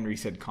 Margot, Henry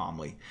said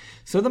calmly.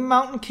 So the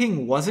Mountain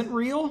King wasn't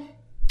real?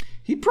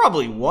 He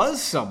probably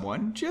was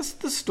someone,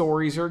 just the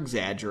stories are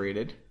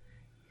exaggerated.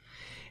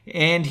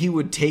 And he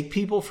would take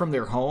people from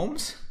their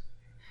homes?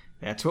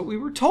 That's what we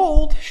were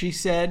told, she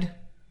said.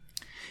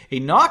 A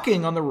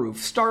knocking on the roof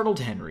startled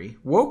Henry,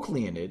 woke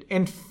Leonid,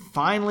 and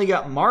finally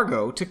got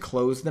Margot to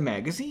close the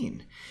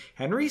magazine.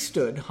 Henry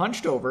stood,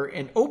 hunched over,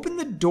 and opened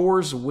the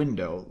door's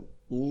window,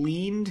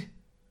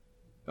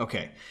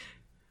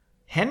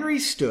 Henry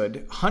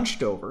stood,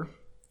 hunched over,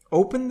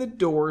 opened the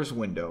door's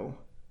window,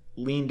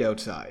 leaned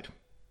outside.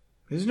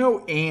 There's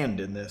no and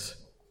in this.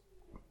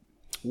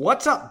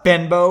 What's up,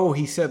 Benbow?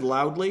 He said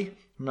loudly.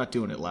 I'm not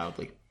doing it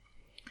loudly.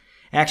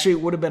 Actually,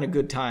 it would have been a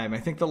good time. I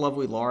think the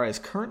lovely Laura is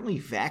currently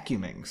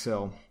vacuuming,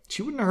 so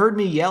she wouldn't have heard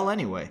me yell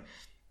anyway.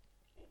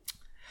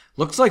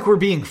 Looks like we're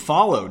being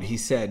followed, he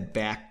said,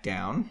 back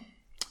down.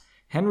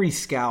 Henry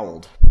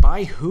scowled.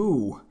 By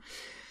who?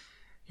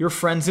 Your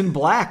friends in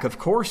black, of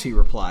course, he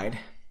replied.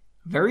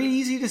 Very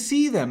easy to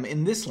see them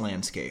in this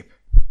landscape.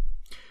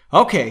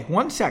 Okay,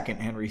 1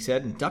 second, Henry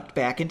said, and ducked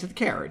back into the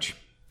carriage.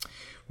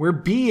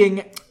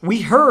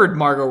 We heard,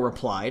 Margot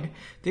replied.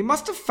 They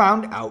must have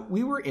found out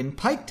we were in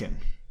Piketon.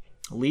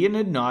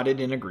 Leonid nodded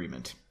in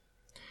agreement.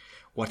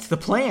 What's the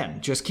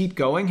plan? Just keep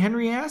going,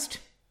 Henry asked.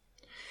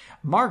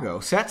 Margot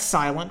sat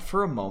silent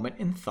for a moment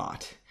in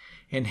thought,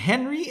 and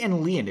Henry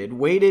and Leonid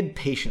waited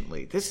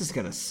patiently. This is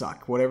going to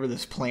suck, whatever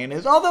this plan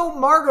is. Although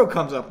Margot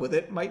comes up with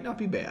it, might not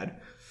be bad.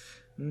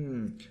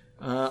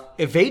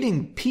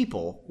 Evading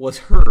people was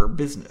her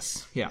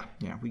business. Yeah,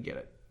 we get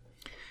it.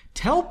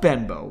 Tell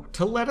Benbow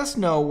to let us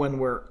know when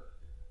we're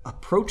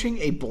approaching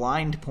a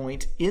blind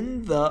point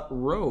in the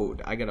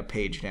road. I got a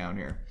page down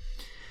here.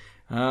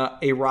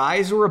 A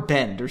rise or a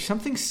bend or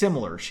something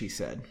similar, she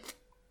said.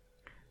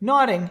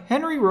 Nodding,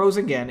 Henry rose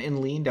again and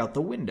leaned out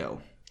the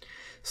window.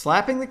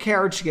 Slapping the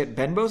carriage to get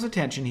Benbow's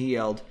attention, he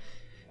yelled,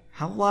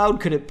 How loud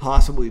could it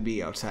possibly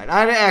be outside?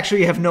 I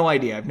actually have no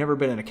idea. I've never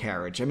been in a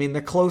carriage. I mean,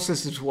 the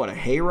closest is what, a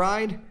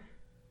hayride?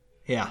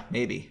 Yeah,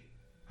 maybe.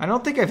 I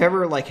don't think I've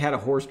ever had a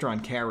horse-drawn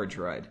carriage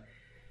ride.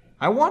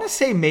 I want to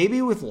say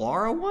maybe with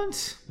Laura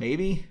once.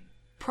 Maybe.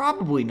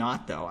 Probably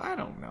not, though. I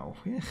don't know.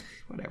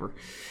 Whatever.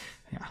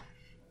 Yeah.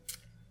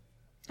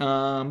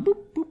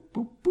 Boop, boop,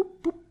 boop,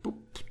 boop, boop,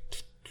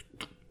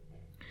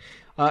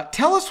 boop.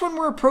 Tell us when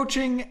we're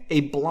approaching a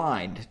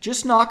blind.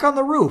 Just knock on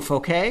the roof,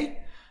 okay?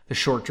 The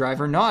short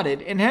driver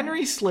nodded, and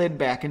Henry slid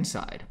back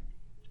inside.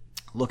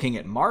 Looking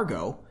at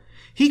Margot,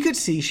 he could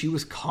see she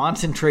was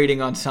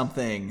concentrating on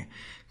something,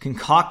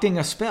 concocting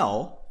a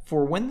spell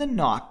for when the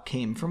knock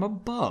came from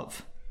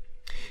above.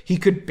 He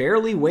could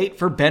barely wait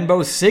for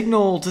Benbow's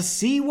signal to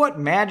see what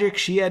magic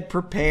she had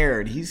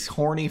prepared. He's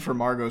horny for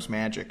Margot's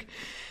magic.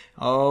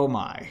 Oh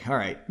my. All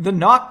right. The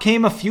knock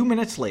came a few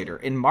minutes later,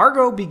 and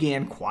Margot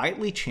began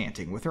quietly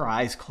chanting with her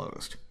eyes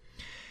closed.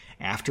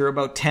 After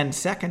about 10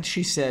 seconds,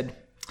 she said,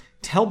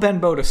 Tell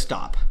Benbow to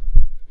stop.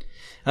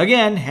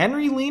 Again,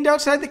 Henry leaned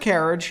outside the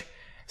carriage,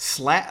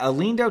 slapped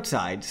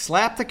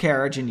the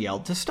carriage, and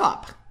yelled to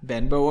stop.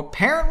 Benbow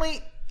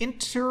apparently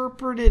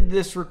interpreted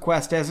this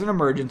request as an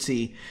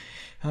emergency,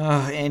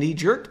 and he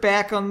jerked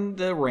back on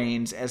the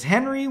reins as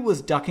Henry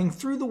was ducking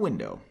through the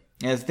window.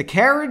 As the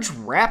carriage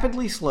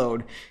rapidly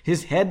slowed,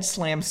 his head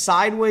slammed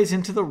sideways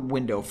into the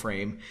window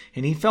frame,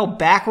 and he fell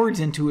backwards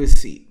into his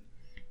seat.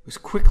 He was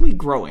quickly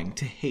growing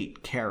to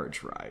hate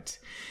carriage rides.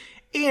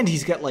 And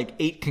he's got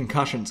 8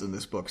 concussions in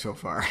this book so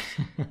far.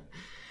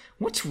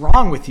 What's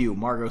wrong with you?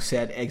 Margot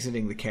said,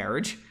 exiting the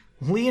carriage.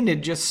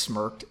 Leonid just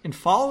smirked and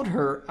followed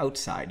her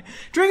outside.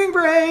 Drinking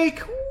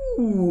break!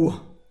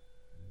 Ooh.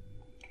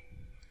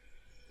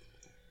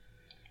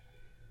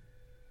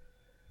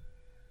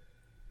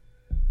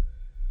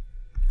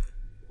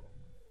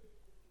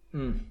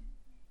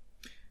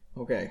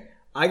 Okay.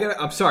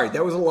 I'm sorry,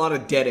 that was a lot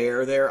of dead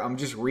air there. I'm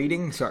just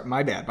reading. Sorry,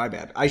 my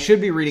bad. I should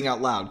be reading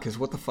out loud, because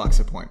what the fuck's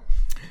the point?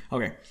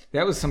 Okay,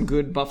 that was some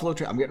good Buffalo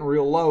Trace. I'm getting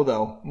real low,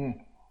 though.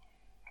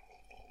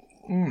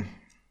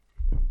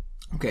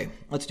 Okay,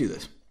 let's do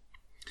this.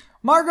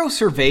 Margot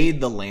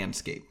surveyed the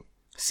landscape,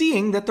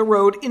 seeing that the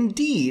road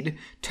indeed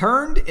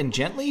turned and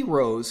gently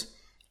rose.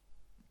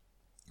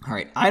 All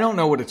right, I don't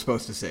know what it's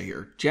supposed to say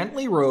here.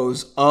 Gently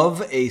rose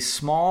of a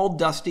small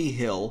dusty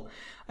hill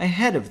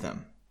ahead of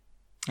them.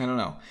 I don't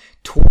know.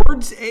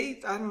 I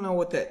don't know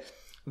what that...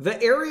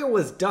 The area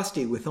was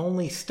dusty with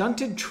only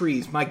stunted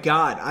trees. My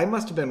God, I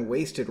must have been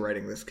wasted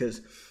writing this because,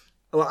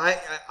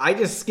 I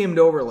just skimmed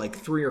over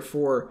 3 or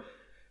 4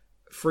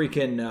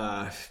 freaking,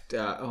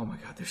 oh my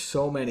God, there's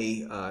so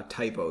many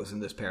typos in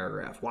this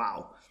paragraph.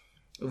 Wow.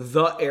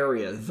 The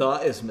area, the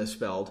is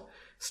misspelled.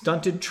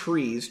 Stunted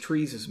trees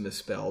is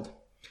misspelled.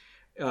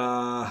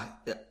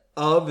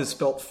 Of is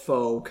spelled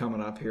faux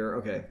coming up here.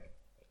 Okay.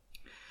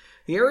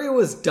 The area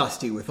was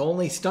dusty with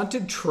only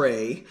stunted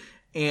tray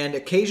and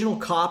occasional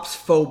copse,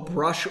 faux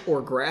brush,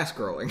 or grass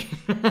growing.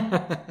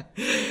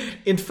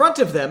 In front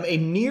of them, a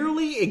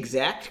nearly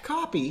exact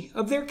copy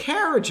of their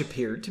carriage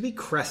appeared to be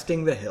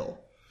cresting the hill.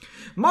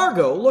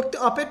 Margot looked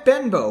up at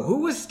Benbow,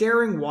 who was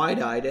staring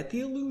wide-eyed at the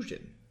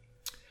illusion.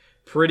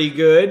 Pretty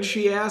good,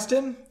 she asked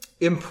him.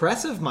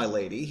 Impressive, my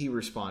lady, he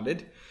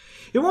responded.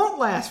 It won't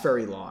last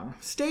very long.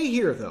 Stay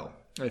here, though.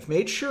 I've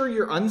made sure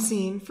you're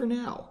unseen for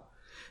now.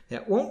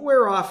 That won't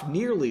wear off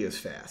nearly as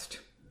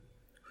fast.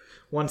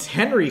 Once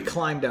Henry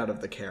climbed out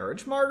of the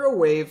carriage, Margot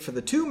waved for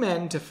the 2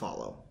 men to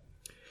follow.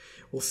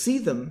 We'll see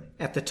them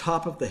at the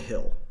top of the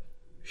hill,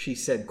 she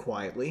said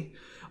quietly.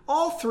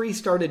 All 3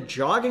 started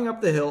jogging up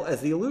the hill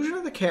as the illusion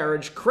of the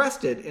carriage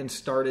crested and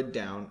started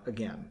down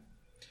again.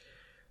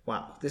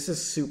 Wow, this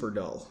is super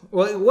dull.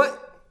 Well,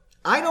 what?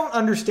 I don't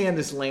understand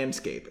this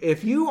landscape.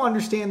 If you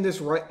understand this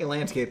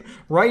landscape,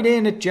 write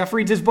in at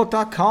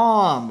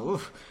jeffreadshisbook.com.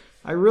 Oof,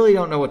 I really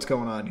don't know what's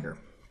going on here.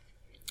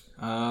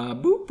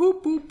 Boop,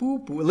 boop, boop,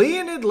 boop, boop.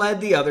 Leonid led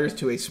the others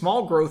to a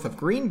small growth of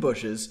green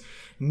bushes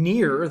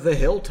near the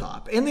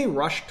hilltop, and they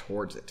rushed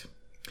towards it.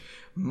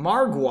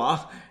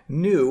 Margot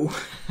knew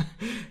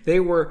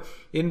they were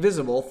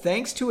invisible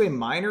thanks to a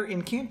minor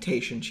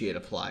incantation she had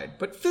applied,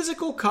 but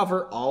physical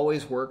cover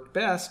always worked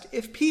best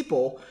if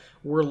people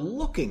were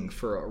looking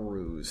for a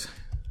ruse.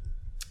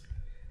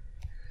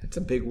 That's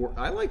a big word.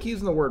 I like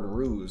using the word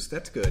ruse.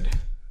 That's good.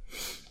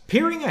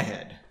 Peering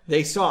ahead,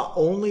 they saw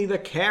only the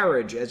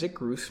carriage as it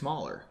grew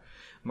smaller.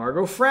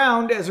 Margot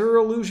frowned as her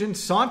illusion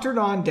sauntered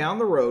on down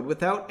the road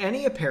without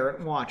any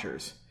apparent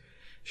watchers.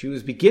 She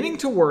was beginning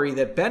to worry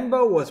that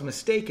Benbow was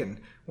mistaken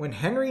when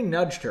Henry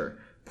nudged her,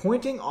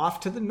 pointing off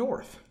to the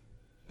north.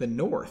 The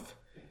north?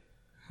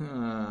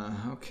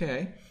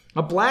 Okay.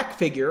 A black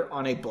figure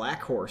on a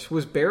black horse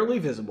was barely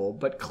visible,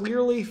 but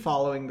clearly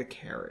following the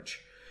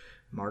carriage.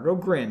 Margot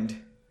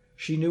grinned.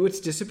 She knew its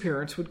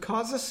disappearance would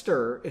cause a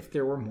stir if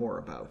there were more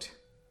about.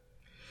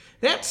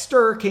 That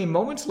stir came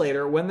moments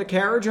later when the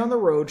carriage on the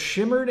road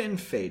shimmered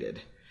and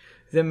faded.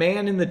 The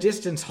man in the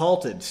distance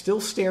halted, still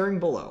staring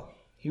below.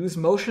 He was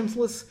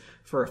motionless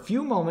for a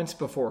few moments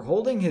before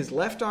holding his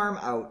left arm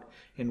out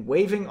and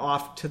waving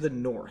off to the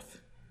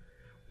north.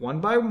 One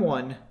by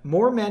one,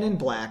 more men in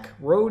black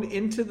rode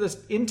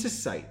into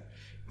sight,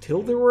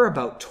 till there were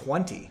about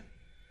 20.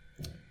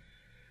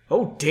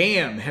 "Oh,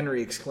 damn,"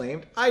 Henry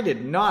exclaimed. "I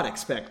did not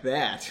expect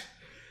that."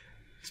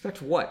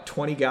 Expect what,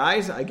 20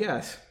 guys? I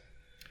guess.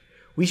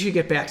 "We should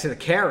get back to the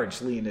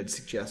carriage," Leonid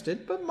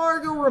suggested, but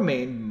Margot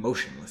remained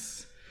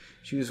motionless.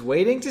 She was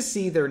waiting to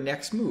see their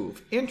next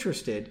move,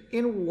 interested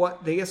in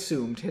what they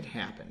assumed had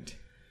happened.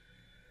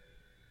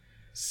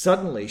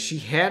 Suddenly, she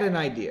had an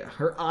idea.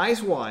 Her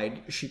eyes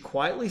wide, she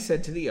quietly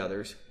said to the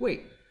others,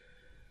 "Wait,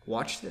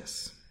 watch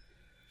this."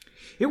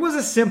 It was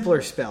a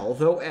simpler spell,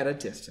 though at a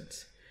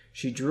distance.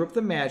 She drew up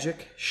the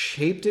magic,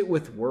 shaped it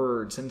with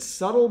words and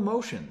subtle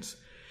motions,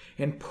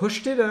 and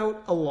pushed it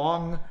out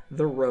along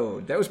the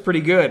road. That was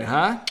pretty good,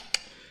 huh?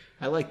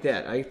 I like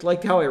that. I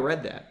liked how I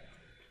read that.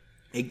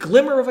 A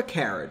glimmer of a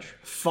carriage,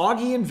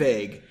 foggy and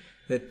vague,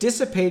 that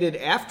dissipated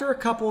after a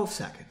couple of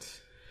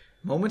seconds.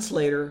 Moments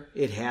later,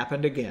 it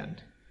happened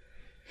again.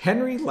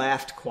 Henry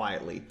laughed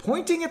quietly,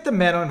 pointing at the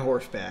men on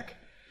horseback.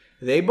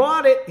 "They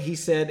bought it," he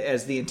said,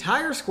 as the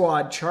entire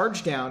squad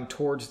charged down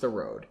towards the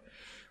road.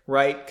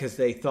 Right, because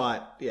they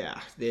thought,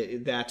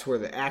 that's where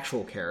the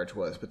actual carriage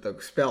was, but the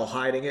spell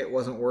hiding it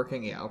wasn't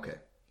working. Yeah, okay.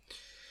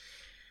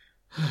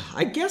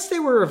 "I guess they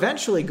were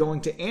eventually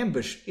going to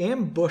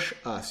ambush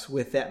us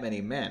with that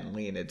many men,"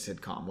 Leonid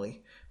said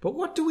calmly. "But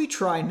what do we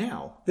try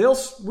now? They'll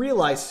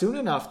realize soon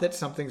enough that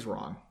something's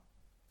wrong."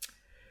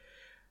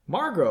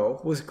 Margot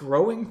was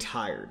growing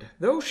tired,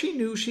 though she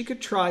knew she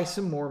could try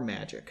some more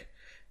magic.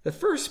 The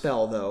first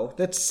spell, though,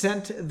 that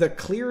sent the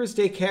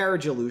clear-as-day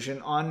carriage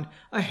illusion on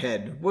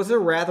ahead was a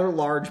rather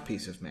large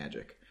piece of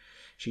magic.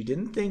 She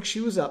didn't think she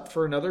was up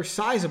for another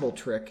sizable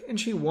trick, and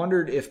she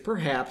wondered if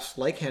perhaps,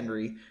 like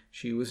Henry,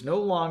 she was no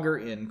longer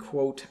in,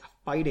 quote,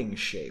 fighting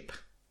shape.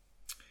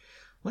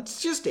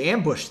 "Let's just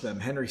ambush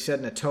them," Henry said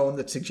in a tone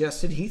that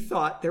suggested he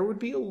thought there would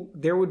be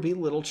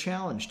little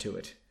challenge to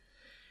it.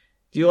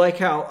 Do you like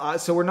how...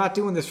 so we're not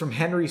doing this from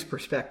Henry's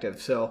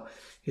perspective, so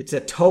it's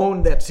a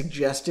tone that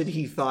suggested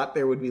he thought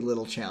there would be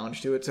little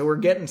challenge to it. So we're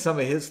getting some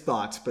of his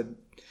thoughts, but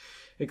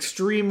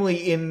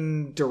extremely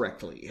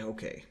indirectly.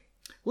 Okay.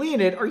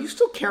 "Leonid, are you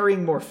still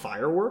carrying more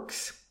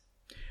fireworks?"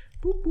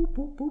 Boop, boop,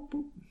 boop, boop,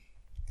 boop.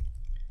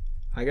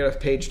 I got a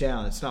page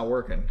down. It's not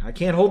working. I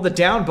can't hold the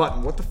down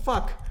button. What the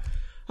fuck?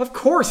 "Of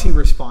course," he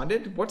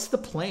responded. "What's the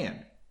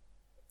plan?"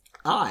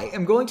 "I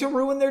am going to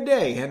ruin their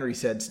day," Henry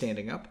said,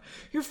 standing up.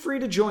 "You're free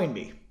to join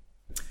me."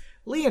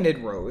 Leonid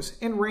rose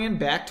and ran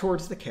back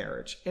towards the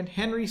carriage, and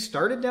Henry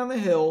started down the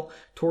hill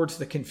towards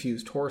the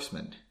confused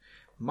horsemen.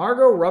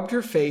 Margot rubbed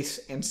her face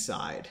and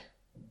sighed.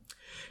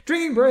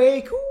 "Drinking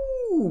break!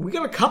 Ooh, we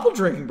got a couple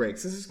drinking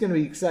breaks. This is going to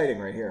be exciting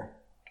right here."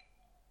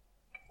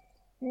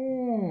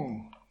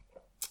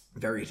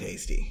 Very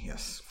tasty,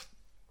 yes.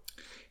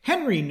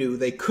 Henry knew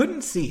they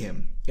couldn't see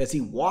him as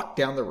he walked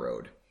down the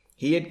road.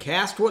 He had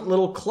cast what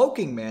little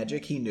cloaking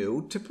magic he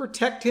knew to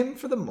protect him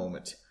for the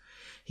moment.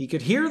 He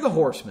could hear the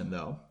horsemen,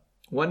 though.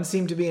 One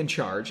seemed to be in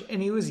charge,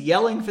 and he was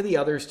yelling for the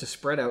others to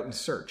spread out and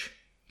search.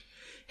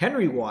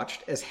 Henry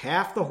watched as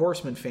half the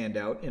horsemen fanned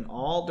out in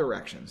all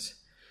directions.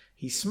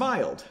 He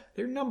smiled.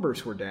 Their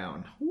numbers were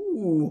down.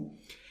 Ooh.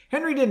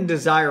 Henry didn't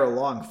desire a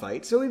long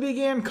fight, so he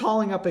began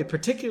calling up a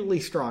particularly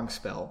strong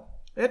spell.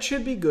 That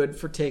should be good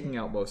for taking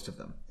out most of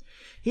them.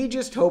 He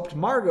just hoped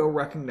Margot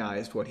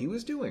recognized what he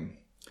was doing.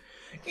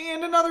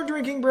 And another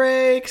drinking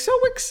break. So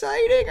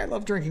exciting. I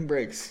love drinking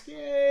breaks.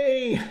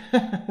 Yay.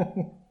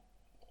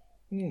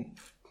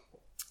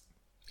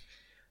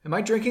 Am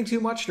I drinking too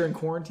much during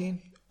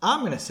quarantine? I'm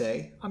going to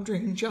say I'm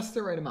drinking just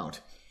the right amount.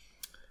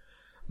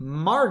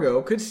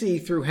 Margot could see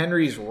through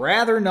Henry's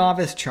rather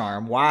novice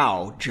charm.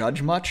 Wow,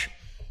 judge much?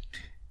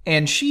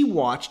 And she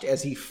watched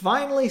as he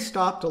finally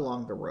stopped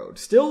along the road,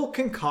 still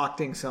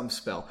concocting some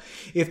spell.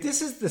 If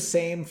this is the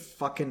same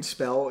fucking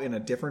spell in a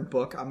different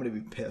book, I'm going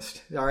to be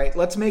pissed. All right,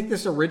 let's make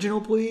this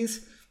original,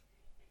 please.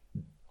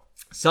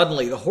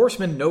 Suddenly, the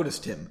horsemen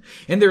noticed him,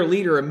 and their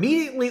leader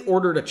immediately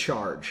ordered a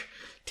charge.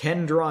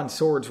 10 drawn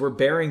swords were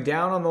bearing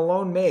down on the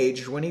lone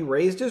mage when he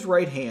raised his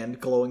right hand,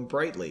 glowing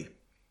brightly.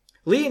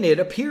 Leonid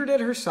appeared at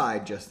her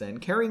side just then,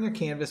 carrying a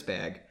canvas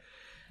bag.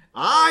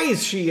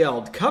 "Eyes!" she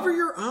yelled. "Cover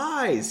your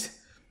eyes!"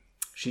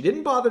 She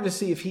didn't bother to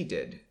see if he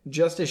did.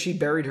 Just as she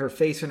buried her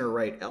face in her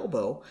right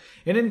elbow,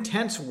 an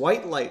intense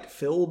white light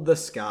filled the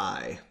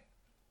sky.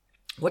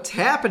 "What's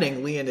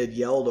happening?" Leonid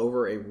yelled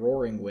over a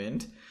roaring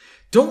wind.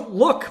 "Don't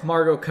look,"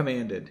 Margot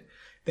commanded.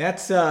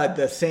 That's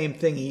the same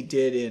thing he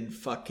did in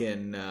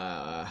fucking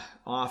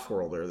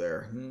Offworlder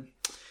there.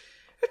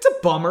 It's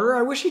a bummer.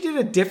 I wish he did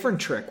a different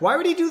trick. Why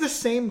would he do the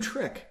same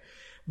trick?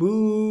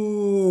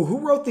 Boo. Who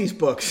wrote these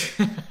books?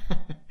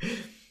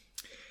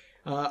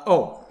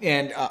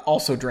 And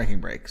also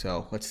Drinking Break.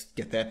 So let's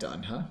get that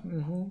done, huh?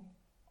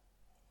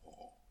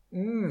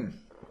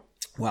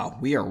 Wow,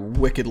 we are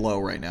wicked low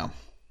right now.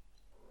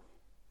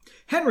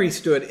 Henry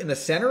stood in the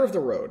center of the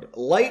road,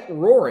 light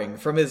roaring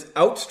from his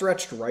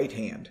outstretched right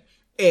hand,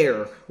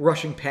 air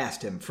rushing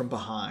past him from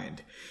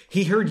behind.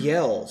 He heard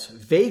yells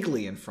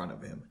vaguely in front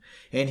of him,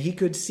 and he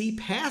could see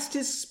past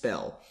his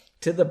spell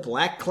to the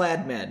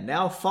black-clad men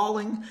now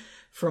falling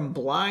from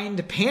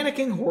blind,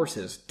 panicking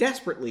horses,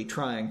 desperately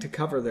trying to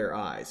cover their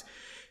eyes.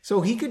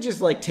 So he could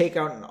just, take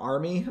out an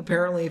army,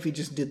 apparently, if he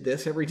just did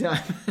this every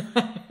time.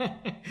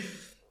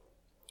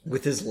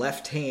 With his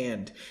left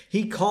hand,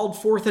 he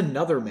called forth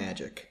another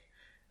magic.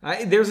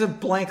 There's a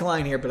blank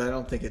line here, but I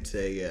don't think it's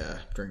a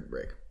Drink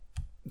Break,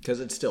 because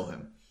it's still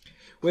him.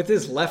 With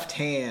his left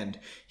hand,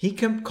 he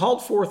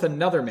called forth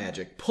another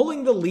magic,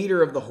 pulling the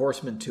leader of the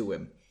horsemen to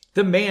him.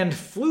 The man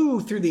flew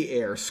through the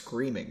air,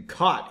 screaming,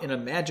 caught in a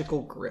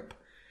magical grip.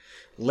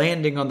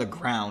 Landing on the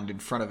ground in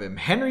front of him,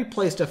 Henry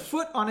placed a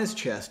foot on his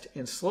chest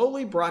and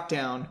slowly brought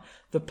down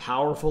the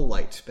powerful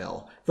light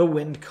spell, the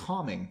wind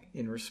calming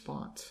in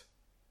response.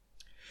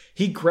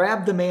 He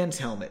grabbed the man's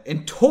helmet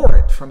and tore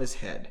it from his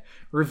head,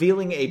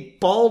 revealing a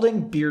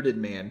balding, bearded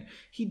man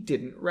he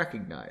didn't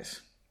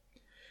recognize.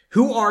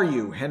 "Who are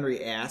you?"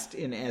 Henry asked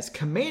in as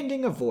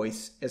commanding a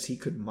voice as he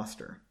could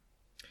muster.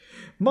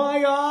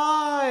 "My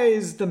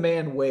eyes!" the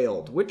man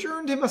wailed, which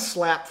earned him a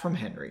slap from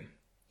Henry.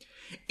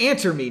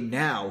 "Answer me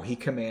now," he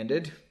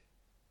commanded.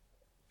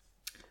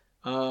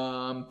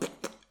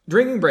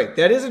 Drinking break.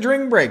 That is a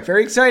drinking break.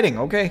 Very exciting.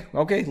 Okay.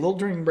 Little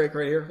drinking break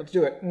right here. Let's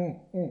do it.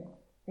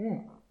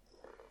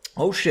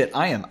 Oh shit,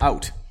 I am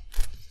out.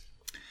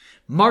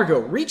 Margot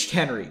reached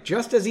Henry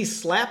just as he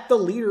slapped the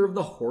leader of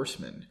the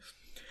horsemen.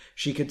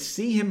 She could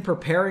see him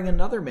preparing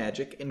another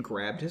magic and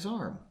grabbed his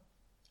arm.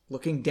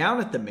 Looking down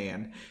at the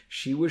man,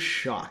 she was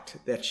shocked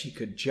that she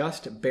could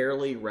just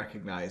barely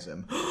recognize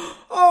him.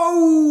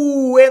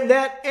 Oh, and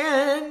that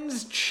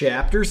ends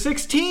Chapter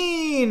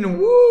 16!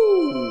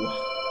 Woo!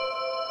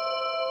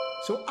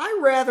 So I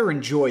rather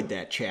enjoyed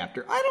that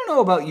chapter. I don't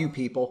know about you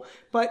people,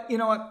 but you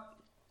know what?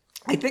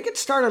 I think it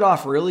started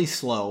off really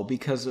slow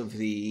because of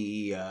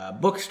the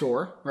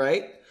bookstore,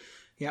 right?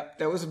 Yep,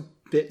 that was a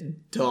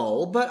bit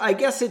dull, but I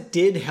guess it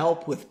did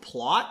help with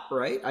plot,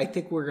 right? I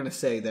think we're going to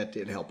say that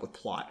did help with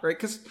plot, right?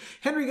 Because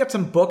Henry got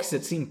some books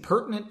that seem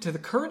pertinent to the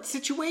current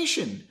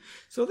situation.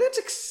 So that's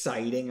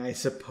exciting, I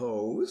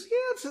suppose.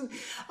 Yeah,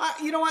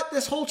 you know what?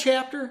 This whole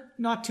chapter,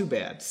 not too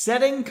bad.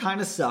 Setting kind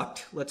of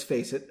sucked, let's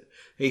face it.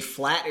 A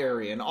flat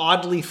area, an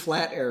oddly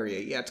flat area.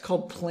 Yeah, it's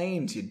called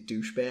Plains, you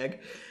douchebag.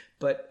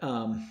 But,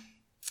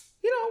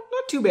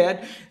 not too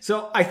bad.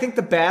 So I think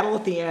the battle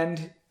at the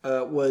end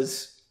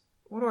was...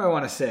 What do I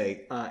want to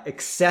say?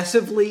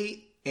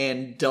 Excessively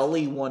and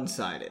dully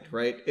one-sided,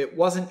 right? It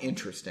wasn't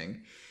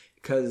interesting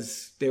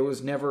because there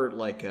was never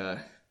what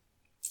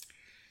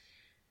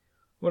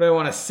do I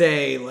want to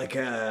say?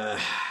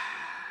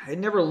 It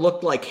never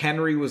looked like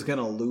Henry was going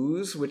to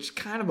lose, which is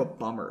kind of a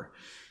bummer.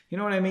 You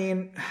know what I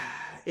mean?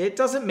 It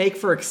doesn't make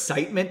for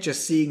excitement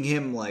just seeing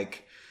him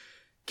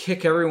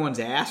kick everyone's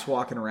ass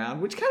walking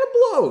around, which kind of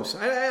blows.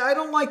 I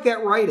don't like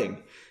that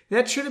writing.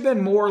 That should have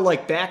been more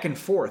back and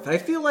forth. I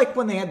feel like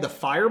when they had the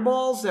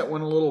fireballs, that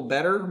went a little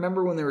better.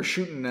 Remember when they were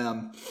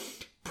shooting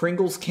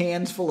Pringles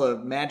cans full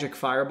of magic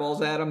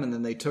fireballs at them, and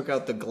then they took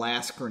out the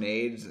glass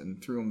grenades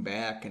and threw them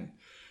back? And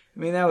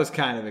that was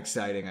kind of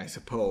exciting, I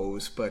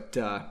suppose. But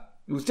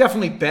it was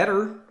definitely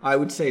better. I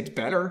would say it's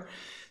better.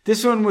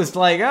 This one was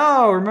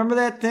oh, remember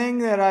that thing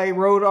that I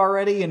wrote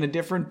already in a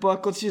different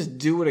book? Let's just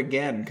do it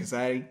again, because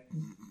I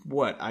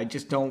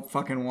just don't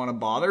fucking want to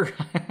bother.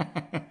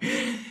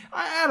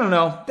 I don't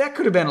know. That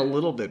could have been a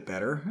little bit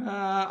better.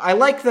 I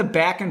like the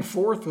back and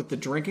forth with the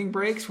drinking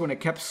breaks when it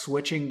kept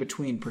switching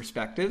between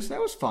perspectives. That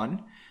was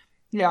fun.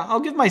 Yeah, I'll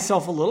give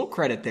myself a little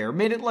credit there.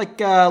 Made it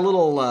a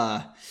little,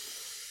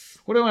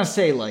 what do I want to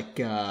say?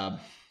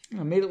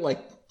 Made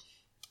it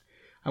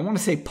I want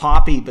to say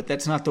poppy, but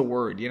that's not the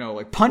word.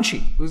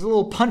 Punchy. It was a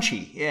little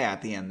punchy. Yeah,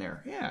 at the end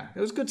there. Yeah, it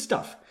was good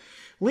stuff.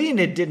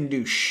 Leonid didn't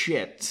do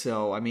shit,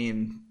 so,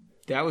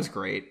 that was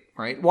great,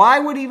 right? Why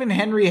would even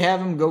Henry have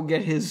him go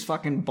get his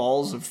fucking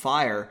balls of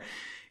fire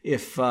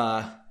if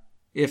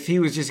he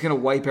was just going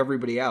to wipe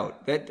everybody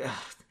out? I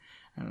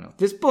don't know.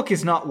 This book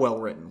is not well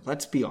written.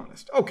 Let's be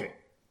honest. Okay.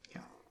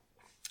 Yeah.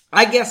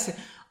 I guess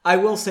I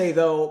will say,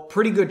 though,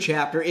 pretty good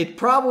chapter. It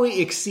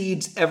probably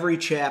exceeds every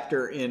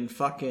chapter in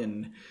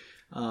fucking,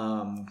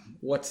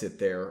 what's it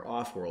there?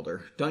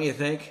 Offworlder. Don't you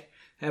think?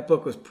 That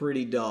book was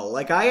pretty dull.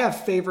 Like, I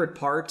have favorite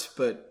parts,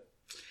 but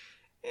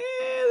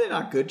they're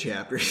not good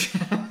chapters.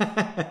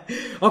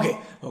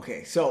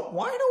 Okay. So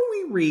why don't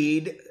we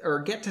read or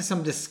get to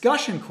some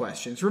discussion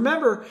questions?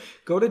 Remember,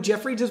 go to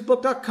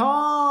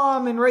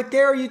jeffreadshisbook.com, and right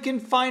there you can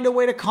find a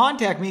way to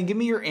contact me and give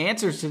me your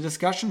answers to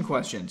discussion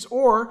questions.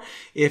 Or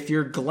if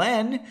you're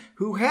Glenn,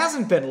 who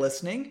hasn't been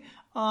listening,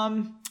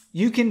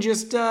 you can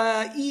just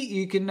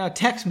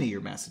text me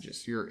your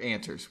messages, your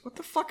answers. What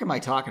the fuck am I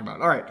talking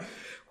about? All right.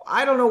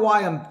 I don't know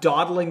why I'm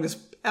dawdling. This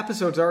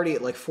episode's already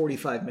at like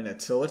 45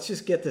 minutes, so let's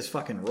just get this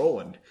fucking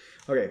rolling.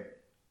 Okay.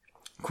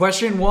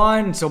 Question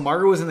 1. So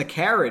Margaret was in the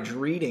carriage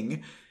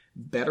reading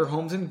Better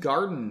Homes and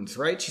Gardens,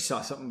 right? She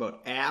saw something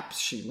about apps.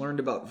 She learned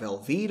about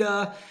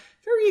Velveeta.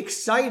 Very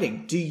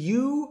exciting. Do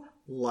you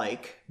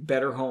like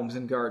Better Homes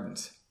and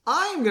Gardens?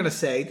 I'm going to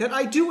say that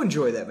I do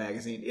enjoy that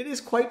magazine. It is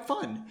quite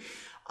fun.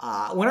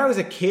 When I was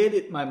a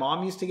kid, my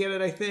mom used to get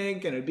it, I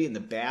think, and it would be in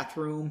the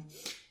bathroom.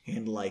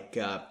 And like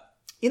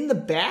in the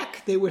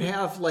back, they would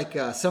have like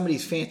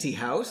somebody's fancy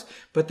house,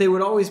 but they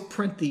would always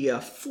print the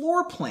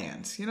floor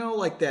plans,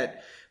 like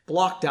that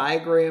block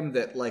diagram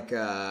that like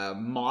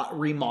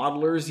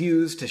remodelers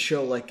use to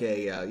show like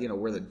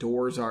where the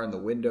doors are and the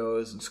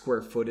windows and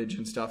square footage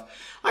and stuff.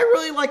 I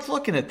really liked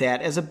looking at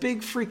that as a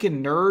big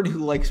freaking nerd who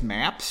likes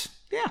maps.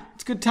 Yeah,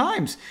 it's good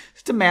times.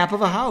 It's a map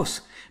of a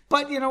house.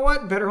 But you know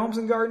what? Better Homes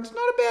and Gardens, not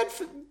a bad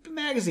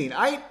magazine.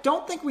 I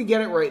don't think we get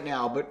it right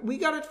now, but we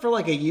got it for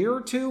like a year or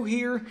two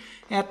here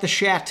at the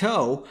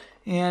Chateau.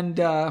 And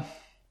I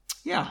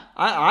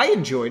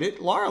enjoyed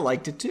it. Laura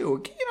liked it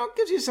too. It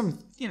gives you some,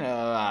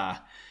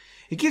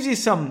 it gives you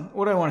some,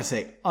 what do I want to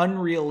say,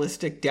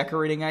 unrealistic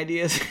decorating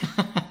ideas.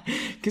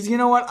 Because you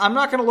know what? I'm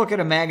not going to look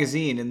at a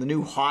magazine and the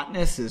new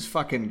hotness is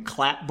fucking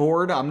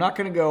clapboard. I'm not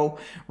going to go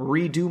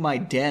redo my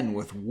den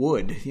with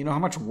wood. You know how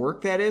much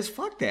work that is?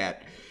 Fuck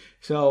that.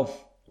 So,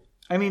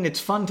 I mean,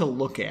 it's fun to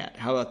look at.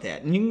 How about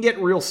that? And you can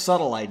get real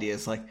subtle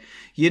ideas like,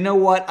 you know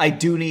what? I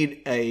do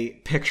need a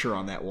picture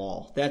on that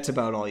wall. That's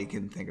about all you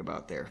can think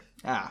about there.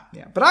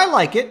 Yeah. But I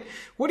like it.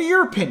 What are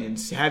your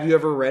opinions? Have you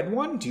ever read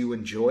one? Do you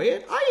enjoy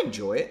it? I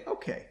enjoy it.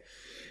 Okay.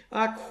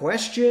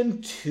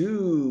 Question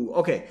 2.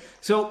 Okay.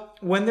 So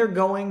when they're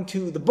going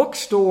to the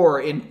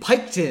bookstore in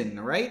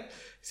Piketon, right?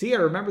 See, I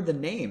remember the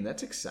name.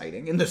 That's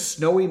exciting. In the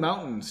Snowy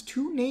Mountains.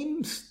 2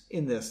 names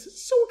in this.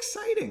 It's so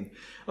exciting.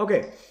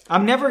 Okay.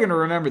 I'm never going to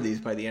remember these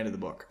by the end of the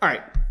book. All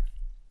right.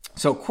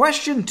 So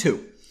question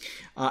 2.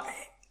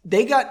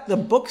 They got the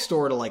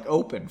bookstore to like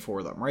open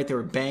for them, right? They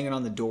were banging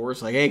on the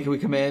doors like, hey, can we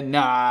come in?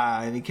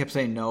 Nah. And he kept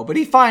saying no. But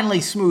he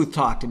finally smooth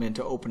talked him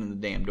into opening the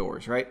damn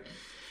doors, right?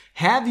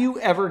 Have you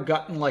ever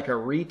gotten like a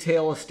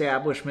retail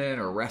establishment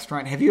or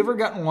restaurant? Have you ever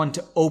gotten one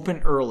to open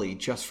early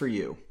just for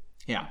you?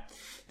 Yeah.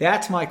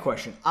 That's my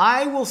question.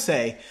 I will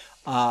say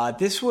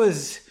this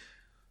was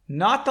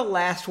not the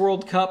last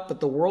World Cup, but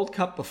the World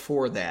Cup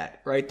before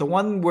that, right? The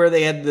one where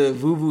they had the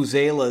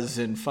vuvuzelas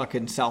in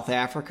fucking South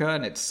Africa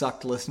and it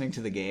sucked listening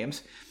to the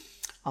games.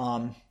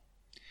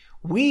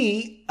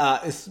 We,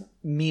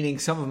 meaning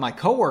some of my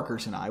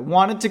coworkers and I,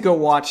 wanted to go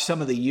watch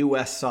some of the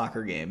U.S.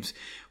 soccer games,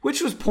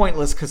 which was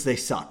pointless because they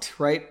sucked,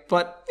 right?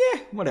 But,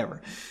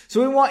 whatever.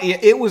 So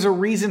it was a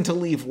reason to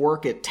leave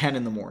work at 10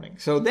 in the morning.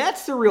 So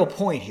that's the real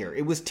point here.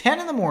 It was 10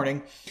 in the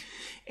morning,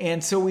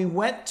 and so we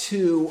went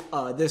to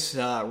this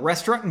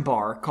restaurant and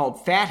bar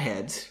called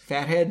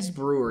Fatheads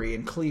Brewery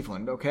in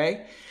Cleveland,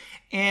 okay?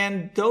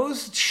 And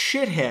those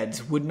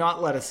shitheads would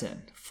not let us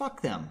in.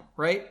 Fuck them,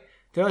 right?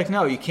 They're like,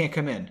 no, you can't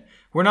come in.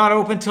 We're not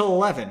open till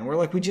 11. We're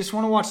like, we just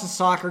want to watch the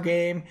soccer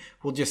game.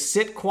 We'll just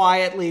sit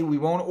quietly. We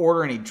won't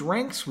order any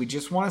drinks. We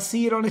just want to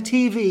see it on a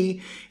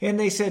TV. And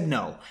they said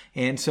no.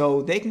 And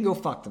so they can go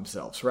fuck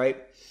themselves, right?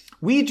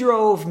 We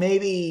drove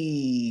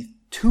maybe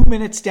 2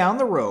 minutes down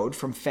the road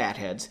from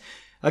Fatheads.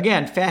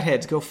 Again,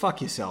 Fatheads, go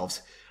fuck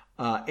yourselves.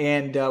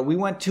 And we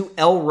went to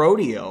El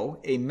Rodeo,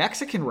 a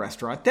Mexican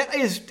restaurant that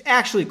is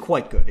actually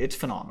quite good. It's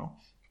phenomenal.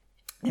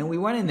 And we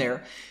went in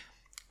there.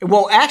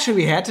 Well, actually,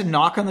 we had to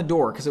knock on the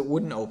door because it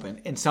wouldn't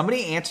open. And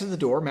somebody answered the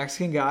door,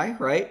 Mexican guy,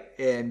 right?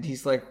 And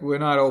he's like, we're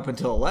not open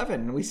till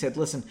 11. And we said,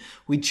 listen,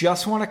 we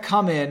just want to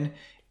come in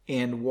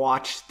and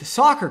watch the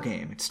soccer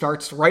game. It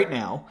starts right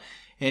now.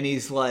 And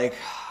he's like,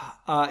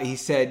 he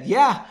said,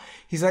 yeah.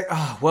 He's like,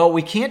 well,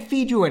 we can't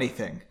feed you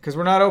anything because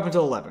we're not open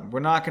till 11. We're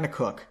not going to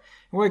cook.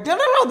 And we're like,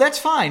 no, that's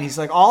fine. He's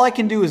like, all I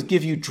can do is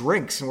give you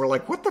drinks. And we're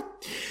like, what the?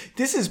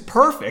 This is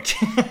perfect.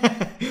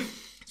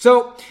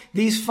 So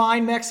these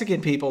fine Mexican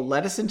people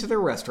let us into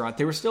their restaurant.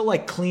 They were still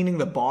like cleaning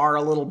the bar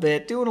a little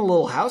bit, doing a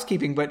little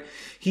housekeeping, but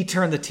he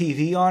turned the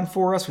TV on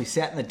for us. We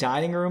sat in the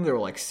dining room. There were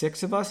like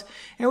 6 of us,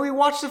 and we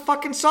watched the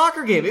fucking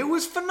soccer game. It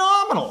was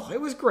phenomenal. It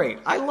was great.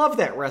 I love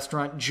that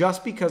restaurant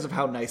just because of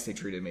how nice they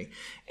treated me.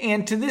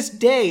 And to this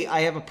day,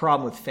 I have a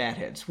problem with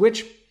Fatheads,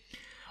 which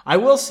I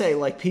will say,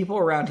 like, people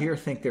around here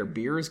think their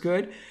beer is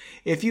good.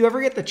 If you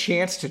ever get the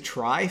chance to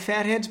try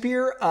Fatheads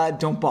beer,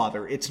 don't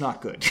bother. It's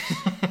not good.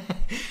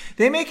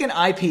 They make an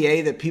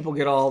IPA that people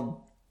get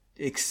all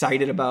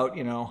excited about,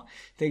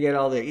 They get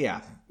all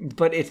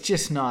but it's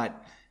just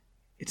not,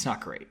 It's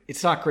not great.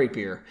 It's not great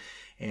beer.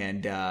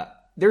 And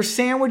their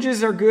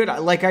sandwiches are good.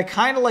 I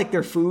kind of like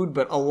their food,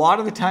 but a lot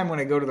of the time when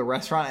I go to the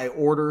restaurant, I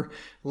order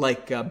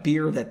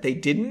beer that they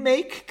didn't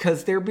make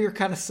because their beer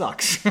kind of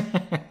sucks.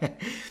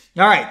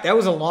 All right, that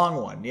was a long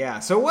one. Yeah.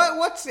 So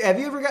have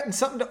you ever gotten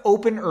something to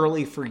open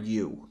early for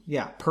you?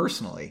 Yeah,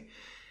 personally.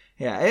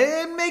 Yeah,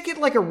 and make it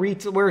like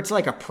where it's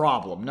like a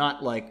problem,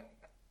 not like,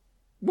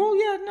 well,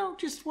 yeah, no,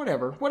 just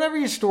whatever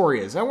your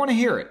story is. I want to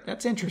hear it.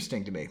 That's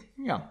interesting to me.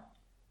 Yeah.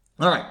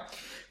 All right.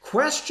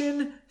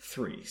 Question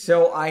 3.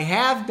 So I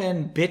have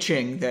been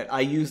bitching that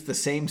I used the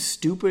same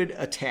stupid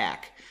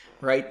attack,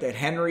 right, that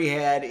Henry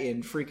had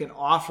in freaking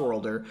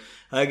Offworlder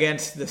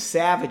against the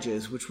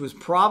Savages, which was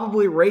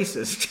probably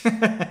racist.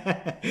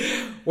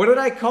 What did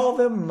I call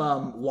them?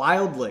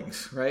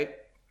 Wildlings, right?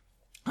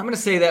 I'm going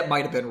to say that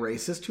might have been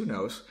racist. Who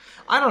knows?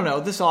 I don't know.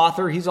 This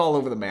author, he's all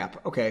over the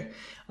map. Okay.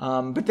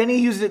 But then he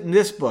used it in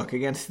this book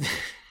against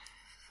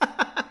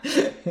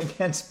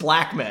against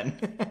black men.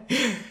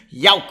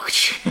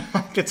 Youch.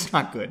 That's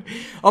not good.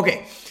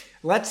 Okay.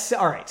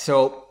 All right.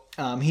 So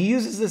he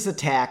uses this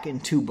attack in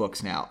 2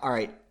 books now. All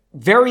right.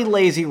 Very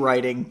lazy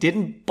writing.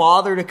 Didn't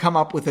bother to come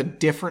up with a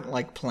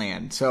different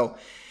plan. So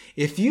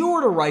if you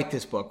were to write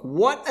this book,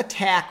 what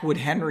attack would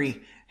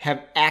Henry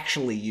have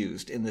actually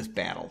used in this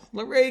battle?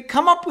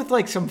 Come up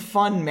with some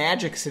fun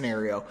magic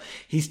scenario.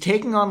 He's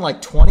taking on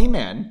 20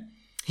 men.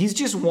 He's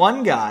just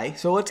one guy.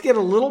 So let's get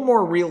a little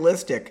more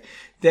realistic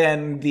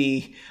than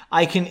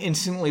I can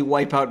instantly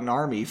wipe out an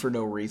army for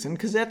no reason,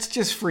 because that's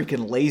just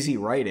freaking lazy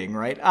writing,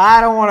 right?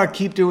 I don't want to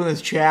keep doing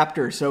this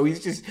chapter. So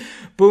he's just,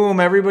 boom,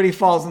 everybody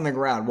falls on the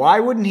ground. Why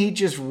wouldn't he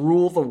just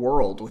rule the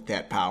world with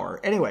that power?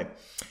 Anyway.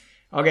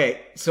 Okay,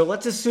 so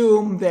let's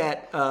assume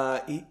that,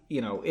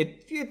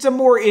 it's a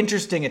more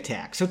interesting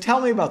attack. So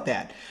tell me about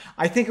that.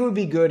 I think it would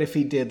be good if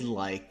he did,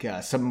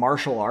 some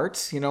martial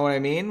arts, you know what I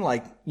mean?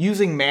 Like,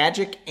 using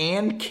magic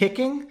and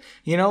kicking,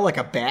 like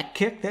a back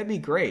kick. That'd be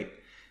great.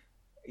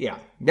 Yeah,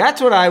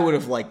 that's what I would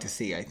have liked to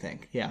see, I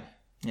think. Yeah,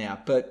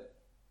 but,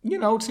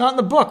 it's not in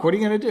the book. What are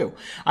you going to do?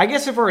 I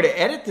guess if I were to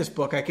edit this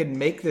book, I could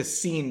make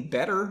this scene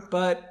better,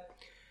 but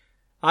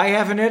I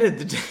haven't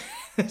edited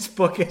this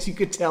book, as you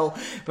could tell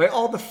by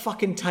all the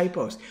fucking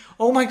typos.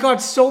 Oh my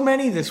God, so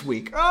many this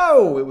week.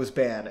 Oh, it was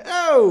bad.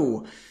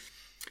 Oh,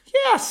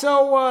 yeah.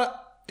 So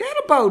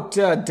that about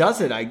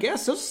does it, I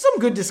guess. Those are some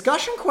good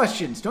discussion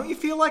questions. Don't you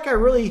feel like I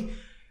really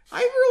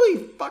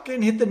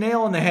fucking hit the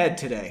nail on the head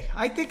today?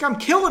 I think I'm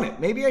killing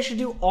it. Maybe I should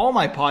do all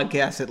my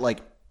podcasts at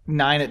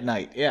 9 at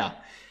night. Yeah.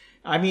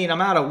 I mean,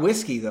 I'm out of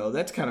whiskey though.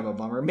 That's kind of a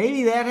bummer.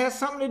 Maybe that has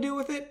something to do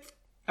with it.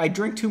 I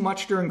drink too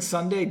much during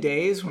Sunday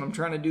days when I'm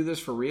trying to do this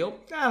for real.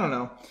 I don't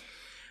know.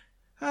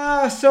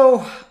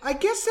 So I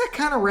guess that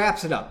kind of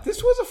wraps it up.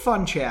 This was a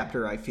fun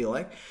chapter, I feel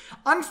like.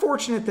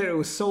 Unfortunate that it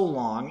was so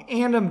long,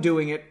 and I'm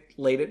doing it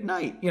late at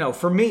night.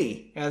 For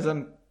me, as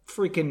a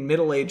freaking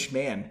middle-aged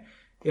man.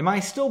 Am I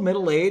still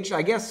middle-aged?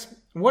 I guess,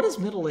 what is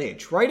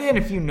middle-aged? Write in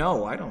if you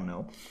know. I don't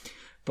know.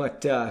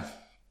 But,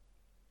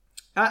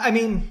 I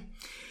mean,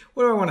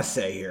 what do I want to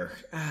say here?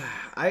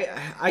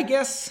 I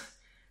guess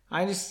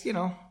I just,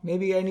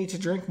 maybe I need to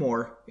drink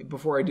more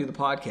before I do the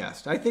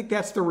podcast. I think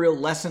that's the real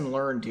lesson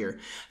learned here.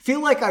 I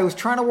feel like I was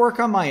trying to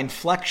work on my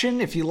inflection.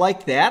 If you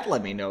like that,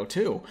 let me know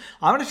too.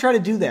 I'm going to try to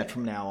do that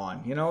from now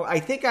on. I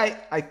think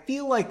I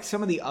feel like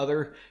some of the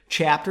other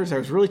chapters, I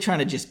was really trying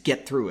to just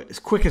get through it as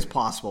quick as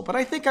possible. But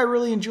I think I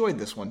really enjoyed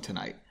this one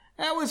tonight.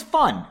 That was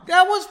fun.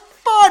 That was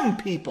fun,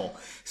 people.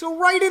 So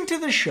right into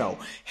the show.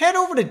 Head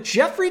over to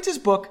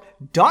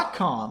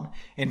jeffreadshisbook.com,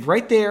 and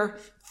right there,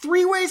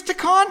 3 ways to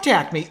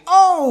contact me.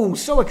 Oh,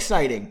 so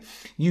exciting.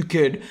 You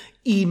could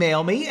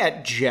email me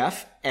at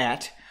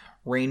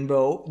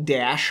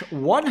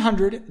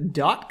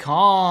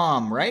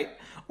jeff@rainbow-100.com, right?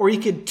 Or you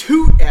could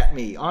toot at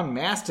me on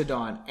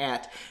Mastodon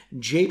at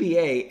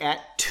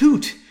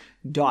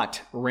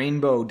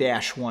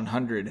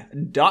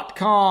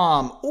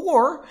jba@toot.rainbow-100.com.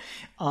 Or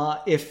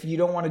if you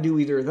don't want to do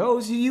either of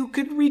those, you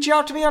could reach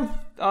out to me on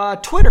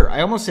Twitter.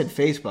 I almost said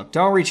Facebook.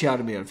 Don't reach out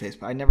to me on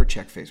Facebook. I never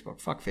check Facebook.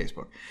 Fuck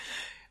Facebook.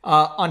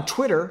 On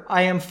Twitter,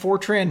 I am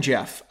Fortran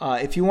Jeff.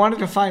 If you wanted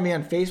to find me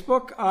on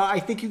Facebook,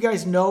 I think you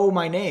guys know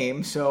my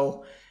name,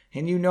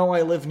 and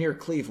I live near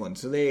Cleveland,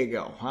 so there you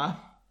go, huh?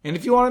 And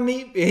if you want to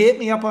hit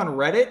me up on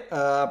Reddit,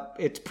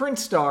 it's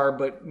Prince Star,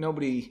 but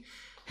nobody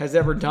has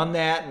ever done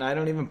that, and I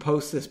don't even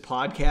post this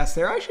podcast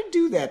there. I should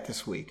do that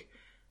this week.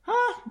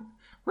 Huh?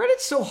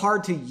 Reddit's so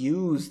hard to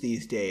use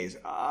these days.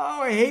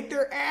 Oh, I hate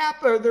their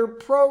app or their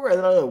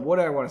program. What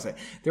do I want to say?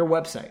 Their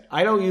website.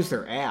 I don't use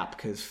their app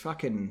because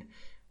fucking...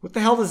 What the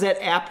hell does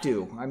that app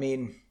do? I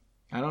mean,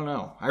 I don't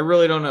know. I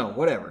really don't know.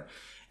 Whatever.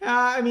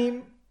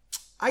 I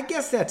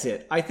guess that's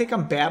it. I think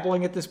I'm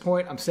babbling at this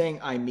point. I'm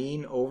saying I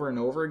mean over and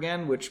over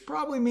again, which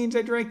probably means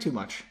I drank too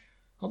much.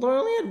 Although I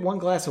only had 1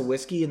 glass of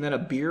whiskey and then a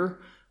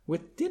beer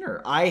with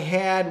dinner.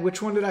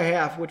 Which one did I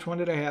have?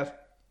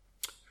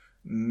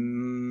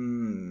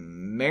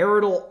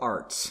 Marital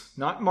arts.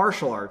 Not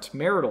martial arts.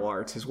 Marital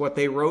arts is what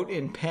they wrote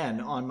in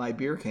pen on my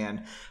beer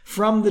can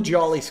from the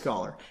Jolly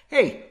Scholar.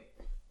 Hey,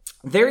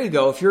 there you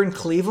go. If you're in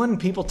Cleveland,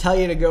 people tell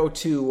you to go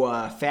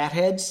to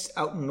Fatheads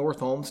out in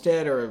North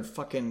Olmsted, or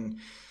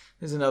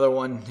there's another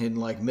one in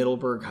like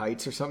Middleburg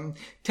Heights or something.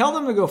 Tell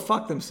them to go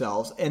fuck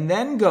themselves, and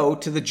then go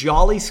to the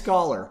Jolly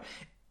Scholar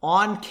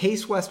on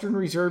Case Western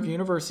Reserve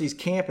University's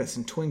campus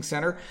in Twing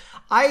Center.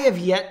 I have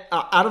yet,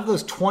 out of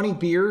those 20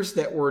 beers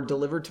that were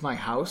delivered to my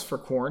house for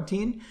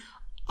quarantine,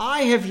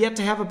 I have yet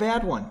to have a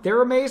bad one.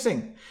 They're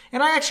amazing.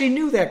 And I actually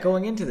knew that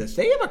going into this.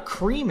 They have a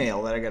cream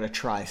ale that I got to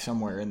try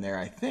somewhere in there,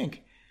 I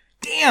think.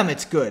 Damn,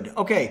 it's good.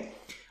 Okay.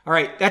 All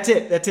right. That's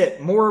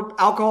it. More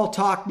alcohol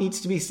talk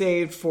needs to be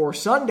saved for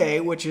Sunday,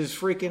 which is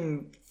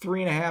freaking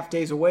 3.5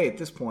 days away at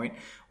this point,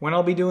 when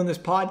I'll be doing this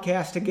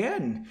podcast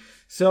again.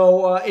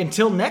 So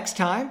until next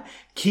time,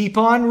 keep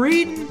on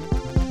reading.